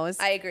cute in those.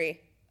 I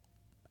agree.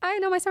 I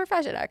know my summer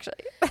fashion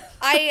actually.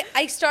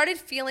 I started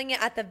feeling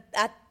it at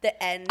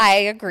the end. I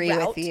agree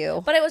with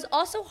you. But it was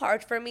also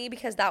hard for me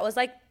because that was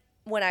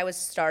when I was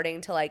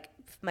starting to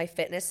my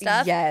fitness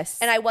stuff. Yes.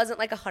 And I wasn't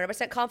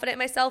 100% confident in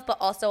myself, but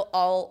also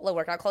all the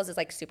workout clothes is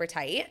super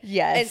tight.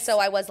 Yes. And so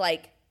I was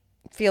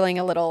feeling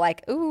a little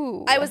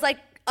ooh. I was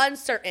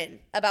uncertain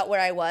about where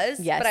I was.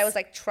 Yes. But I was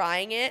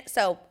trying it.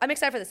 So I'm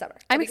excited for the summer.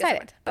 I'm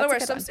excited. I'm going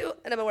to wear a swimsuit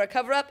and I'm going to wear a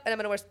cover up and I'm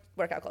going to wear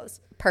workout clothes.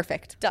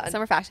 Perfect. Done.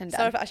 Summer fashion done.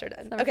 Summer fashion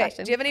done. Summer okay.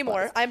 fashion Do you have any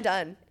more? clothes. I'm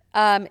done.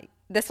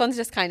 This one's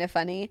just kind of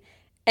funny.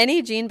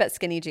 Any jean but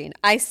skinny jean.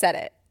 I said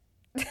it.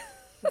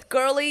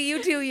 Girly,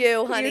 you do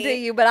you, honey. You do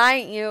you, but I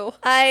ain't you.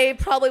 I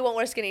probably won't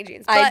wear skinny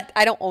jeans. But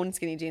I don't own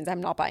skinny jeans. I'm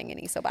not buying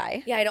any, so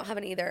buy. Yeah, I don't have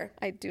any either.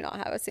 I do not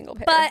have a single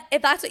pair. But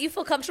if that's what you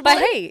feel comfortable But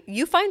in, hey,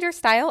 you find your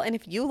style, and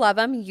if you love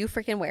them, you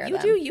freaking wear them.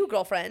 you do you,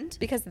 girlfriend.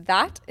 Because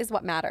that is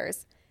what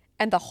matters.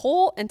 And the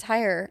whole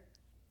entire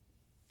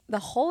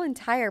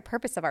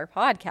purpose of our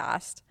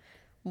podcast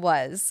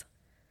was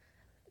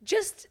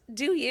just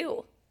do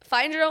you.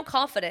 Find your own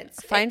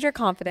confidence. Find your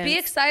confidence. Be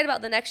excited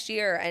about the next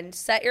year and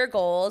set your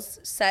goals,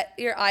 set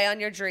your eye on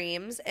your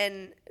dreams,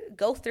 and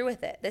go through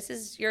with it. This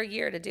is your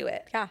year to do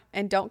it. Yeah.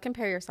 And don't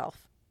compare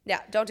yourself.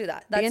 Yeah, don't do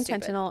that. That's Be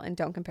intentional stupid. And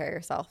don't compare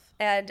yourself.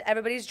 And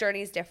everybody's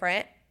journey is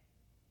different.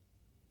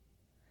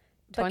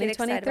 But get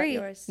excited about 2023.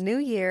 yours. New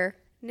year.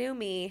 New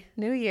me.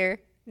 New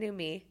year. New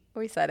me.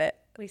 We said it.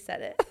 We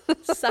said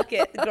it. Suck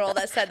it, girl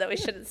that said that we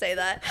shouldn't say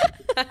that.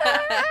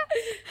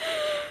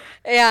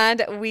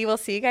 And we will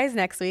see you guys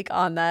next week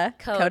on the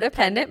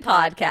Codependent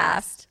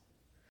Podcast.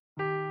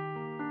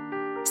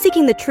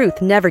 Seeking the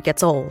truth never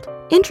gets old.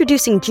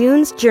 Introducing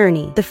June's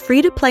Journey, the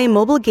free-to-play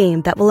mobile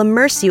game that will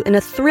immerse you in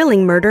a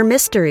thrilling murder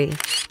mystery.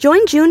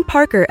 Join June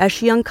Parker as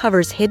she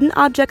uncovers hidden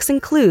objects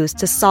and clues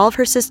to solve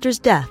her sister's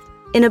death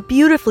in a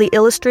beautifully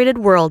illustrated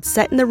world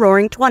set in the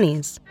Roaring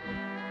 20s.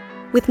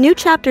 With new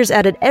chapters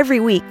added every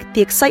week,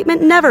 the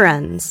excitement never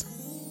ends.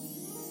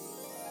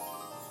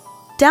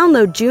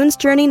 Download June's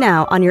Journey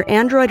now on your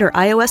Android or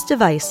iOS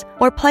device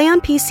or play on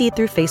PC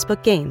through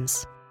Facebook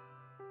Games.